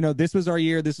it. This was our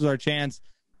year. This was our chance.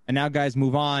 And now guys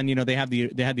move on. They had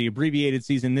the abbreviated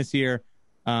season this year.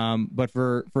 But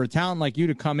for a talent like you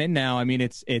to come in now, I mean,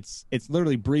 it's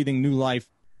literally breathing new life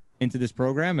into this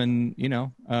program. And,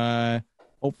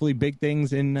 hopefully big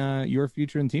things in your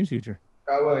future and team's future.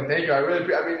 Well, thank you. I really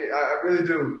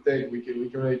do think we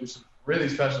can really do some really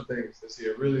special things this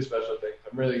year. Really special things.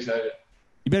 I'm really excited.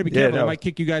 You better be careful. I might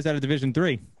kick you guys out of Division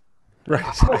III. Right.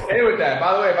 I'm okay with that.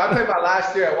 By the way, if I play my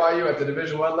last year at YU at the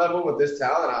Division I level with this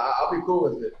talent, I'll be cool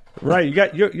with it. Right.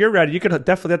 You're ready. You could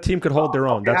definitely, that team could hold their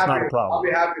own. That's not a problem. I'll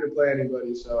be happy to play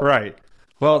anybody. So. Right.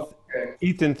 Well, okay.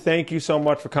 Ethan, thank you so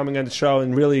much for coming on the show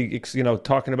and really,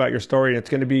 talking about your story. It's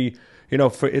going to be,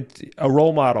 for it's a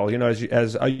role model, as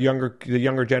the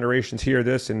younger generations hear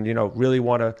this and, really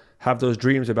want to have those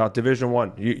dreams about Division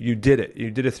I. You did it. You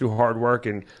did it through hard work.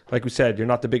 And like we said, you're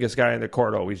not the biggest guy in the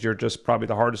court always. You're just probably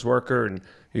the hardest worker and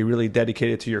you're really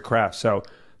dedicated to your craft. So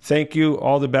thank you.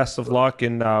 All the best of luck.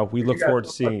 And we look forward to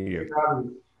seeing you.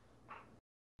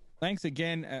 Thanks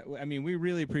again. We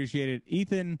really appreciate it.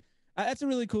 Ethan, that's a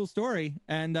really cool story.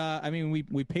 And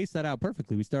we paced that out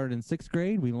perfectly. We started in 6th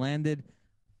grade. We landed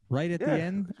right at the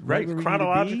end. Right.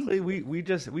 Chronologically,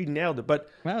 we nailed it. But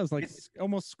that was like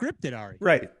almost scripted, Ari.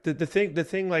 Right. The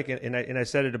thing like, and I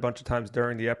said it a bunch of times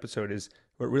during the episode, is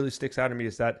what really sticks out to me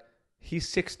is that he's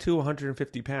 6'2",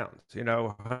 150 pounds,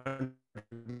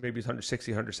 maybe he's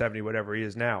 160, 170, whatever he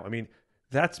is now. I mean,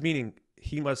 that's meaning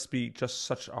he must be just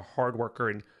such a hard worker.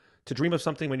 And to dream of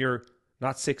something when you're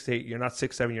not 6'8", you're not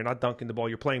 6'7", you're not dunking the ball,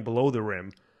 you're playing below the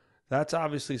rim. That's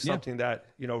obviously something that,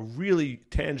 really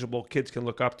tangible kids can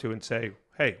look up to and say,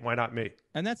 hey, why not me?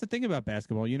 And that's the thing about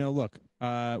basketball. Look,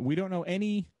 we don't know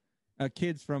any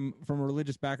kids from a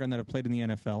religious background that have played in the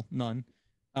NFL. None.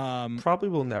 Probably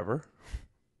will never.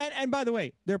 And by the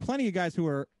way, there are plenty of guys who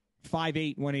are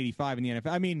 5'8", 185 in the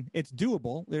NFL. I mean, it's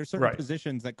doable. There are certain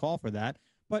positions that call for that.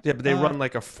 But yeah, but they run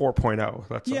like a 4.0.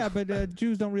 That's yeah, but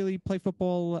Jews don't really play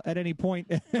football at any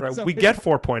point. right. So we get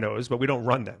 4.0s, but we don't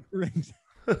run them.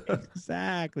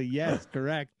 Exactly. Yes,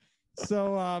 correct.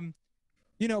 So,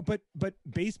 but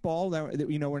baseball,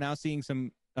 we're now seeing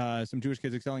some Jewish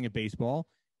kids excelling at baseball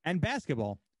and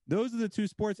basketball. Those are the two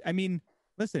sports. I mean,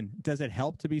 listen, does it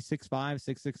help to be 6'5",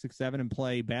 6'6", 6'7", and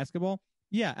play basketball?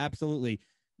 Yeah, absolutely.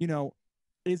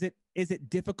 Is it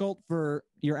difficult for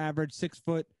your average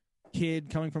 6-foot kid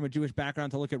coming from a Jewish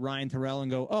background to look at Ryan Terrell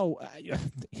and go, "Oh,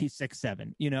 he's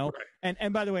 6'7", Right.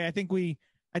 And by the way, I think we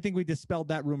dispelled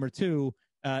that rumor too,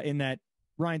 in that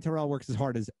Ryan Terrell works as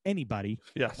hard as anybody.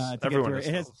 Yes, everyone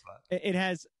it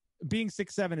has being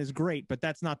 6'7" is great, but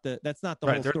that's not the right.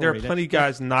 whole story. There are plenty of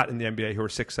guys not in the NBA who are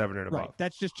 6'7" and above. Right.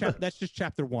 That's just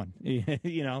chapter 1.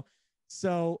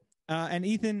 So and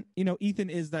Ethan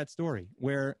is that story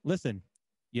where, listen,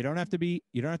 you don't have to be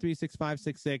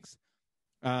 6'5",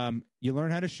 6'6". You learn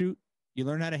how to shoot. You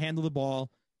learn how to handle the ball.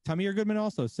 Tamir Goodman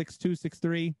also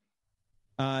 6'2",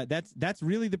 6'3". That's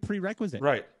really the prerequisite.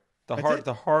 Right.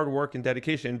 The hard work and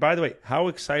dedication. And by the way, how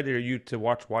excited are you to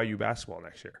watch YU basketball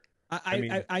next year?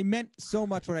 I meant so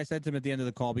much what I said to him at the end of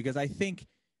the call, because I think,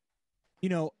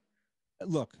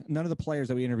 look, none of the players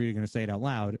that we interviewed are going to say it out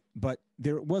loud, but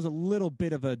there was a little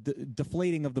bit of a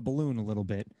deflating of the balloon a little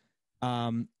bit.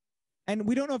 And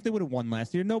we don't know if they would have won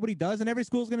last year. Nobody does. And every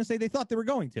school is going to say they thought they were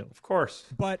going to. Of course.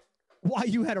 But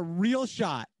YU had a real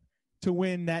shot to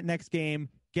win that next game,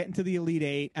 get into the Elite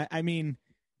Eight. I mean,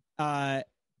 they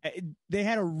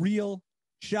had a real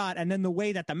shot. And then the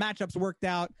way that the matchups worked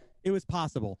out, it was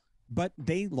possible. But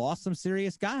they lost some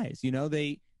serious guys.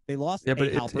 They lost. Yeah,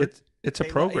 but it's a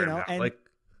program now.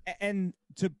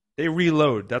 They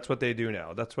reload. That's what they do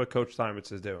now. That's what Coach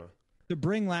Steinmetz is doing. To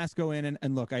bring Lasko in,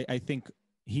 and look, I think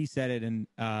he said it, and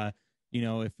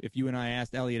if you and I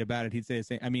asked Elliot about it, he'd say the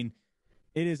same. I mean,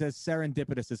 it is as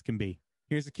serendipitous as can be.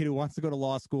 Here's a kid who wants to go to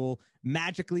law school,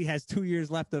 magically has 2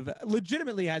 years left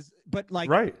legitimately has, but like,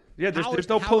 right. Yeah, there's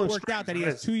no pulling it worked out that he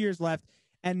has 2 years left.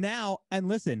 And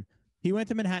listen, he went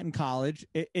to Manhattan College.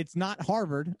 It's not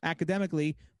Harvard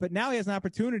academically, but now he has an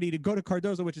opportunity to go to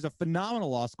Cardozo, which is a phenomenal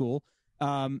law school.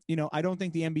 I don't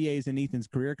think the NBA is in Ethan's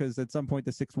career, because at some point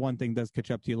the 6'1" thing does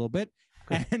catch up to you a little bit.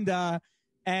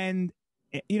 And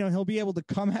he'll be able to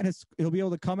come out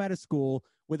of school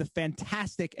with a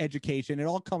fantastic education. It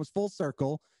all comes full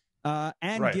circle,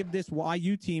 and right. Give this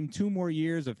YU team 2 more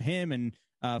years of him and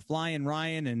Flying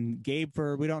Ryan and Gabe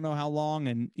for we don't know how long,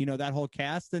 and that whole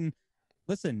cast. And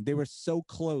listen, they were so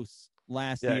close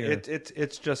last year.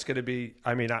 It's just going to be.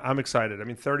 I mean, I'm excited. I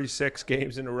mean, 36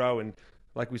 games in a row, and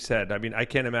like we said, I mean, I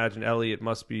can't imagine Elliot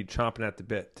must be chomping at the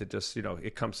bit to just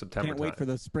it comes September. Can't wait for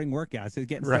the spring workouts. It's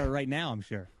getting started right now, I'm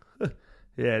sure.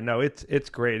 Yeah, no, it's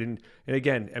great, and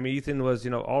again, I mean, Ethan was,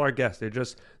 all our guests.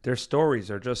 Their stories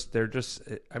are just they're just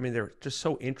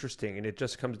so interesting, and it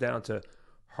just comes down to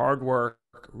hard work,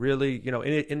 really,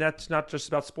 and that's not just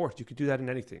about sports. You can do that in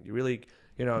anything. You really,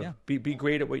 be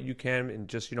great at what you can, and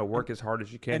just work as hard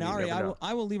as you can. And Ari,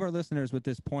 I will leave our listeners with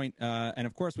this point, and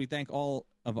of course, we thank all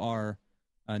of our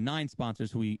 9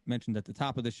 sponsors who we mentioned at the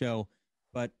top of the show.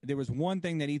 But there was one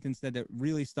thing that Ethan said that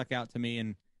really stuck out to me,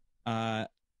 and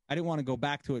I didn't want to go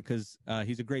back to it because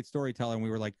he's a great storyteller, and we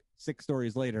were like 6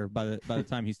 stories later by the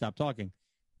time he stopped talking.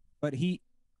 But he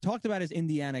talked about his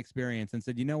Indiana experience and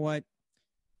said, "You know what?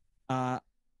 I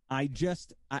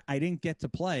didn't get to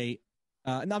play.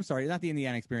 No, I'm sorry, not the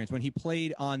Indiana experience. When he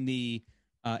played on the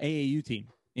AAU team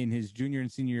in his junior and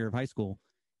senior year of high school,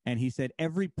 and he said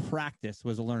every practice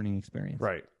was a learning experience.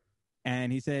 Right.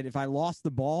 And he said if I lost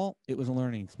the ball, it was a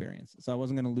learning experience, so I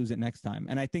wasn't going to lose it next time.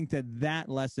 And I think that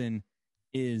lesson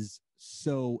is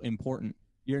so important.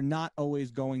 You're not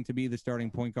always going to be the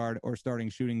starting point guard or starting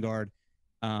shooting guard.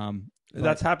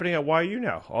 That's happening at YU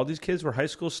now. All these kids were high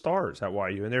school stars at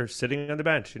YU, and they're sitting on the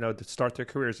bench, to start their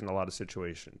careers in a lot of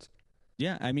situations.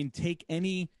 Yeah, I mean, take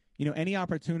any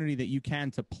opportunity that you can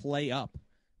to play up.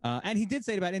 And he did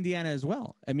say it about Indiana as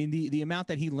well. I mean, the amount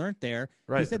that he learned there.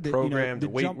 Right, he said the program, the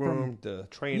weight room, the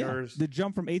trainers. The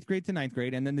jump from 8th grade to 9th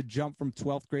grade, and then the jump from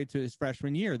 12th grade to his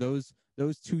freshman year. Those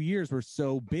 2 years were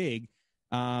so big.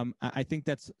 I think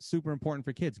that's super important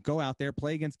for kids. Go out there,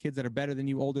 play against kids that are better than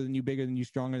you, older than you, bigger than you,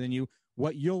 stronger than you.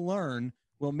 What you'll learn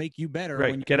will make you better.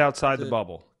 Right, when you get outside the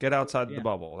bubble. Get outside the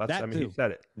bubble. He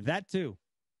said it. That too.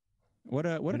 What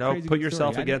a crazy put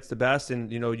yourself story. against the best,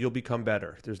 and you'll become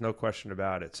better. There's no question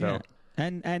about it. So, yeah.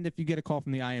 And if you get a call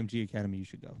from the IMG Academy, you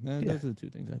should go. Those are the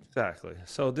 2 things. Exactly.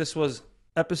 So this was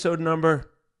episode number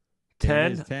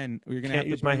 10. 10. You're gonna Can't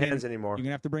use my hands anymore. You're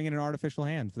gonna have to bring in an artificial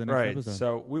hand for the next episode.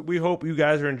 So we hope you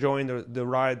guys are enjoying the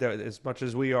ride as much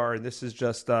as we are. And this is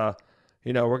just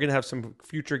we're going to have some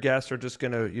future guests are just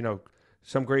going to,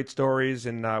 some great stories.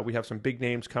 And we have some big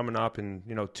names coming up. And,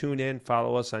 tune in,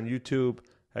 follow us on YouTube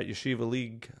at Yeshiva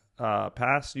League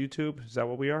Pass YouTube. Is that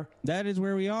what we are? That is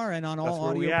where we are. And on all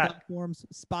audio platforms,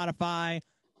 Spotify,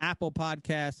 Apple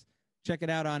Podcasts. Check it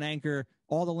out on Anchor.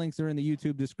 All the links are in the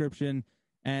YouTube description.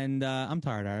 And I'm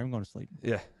tired. I'm going to sleep.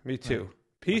 Yeah, me too. Right.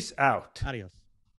 Peace out. Adios.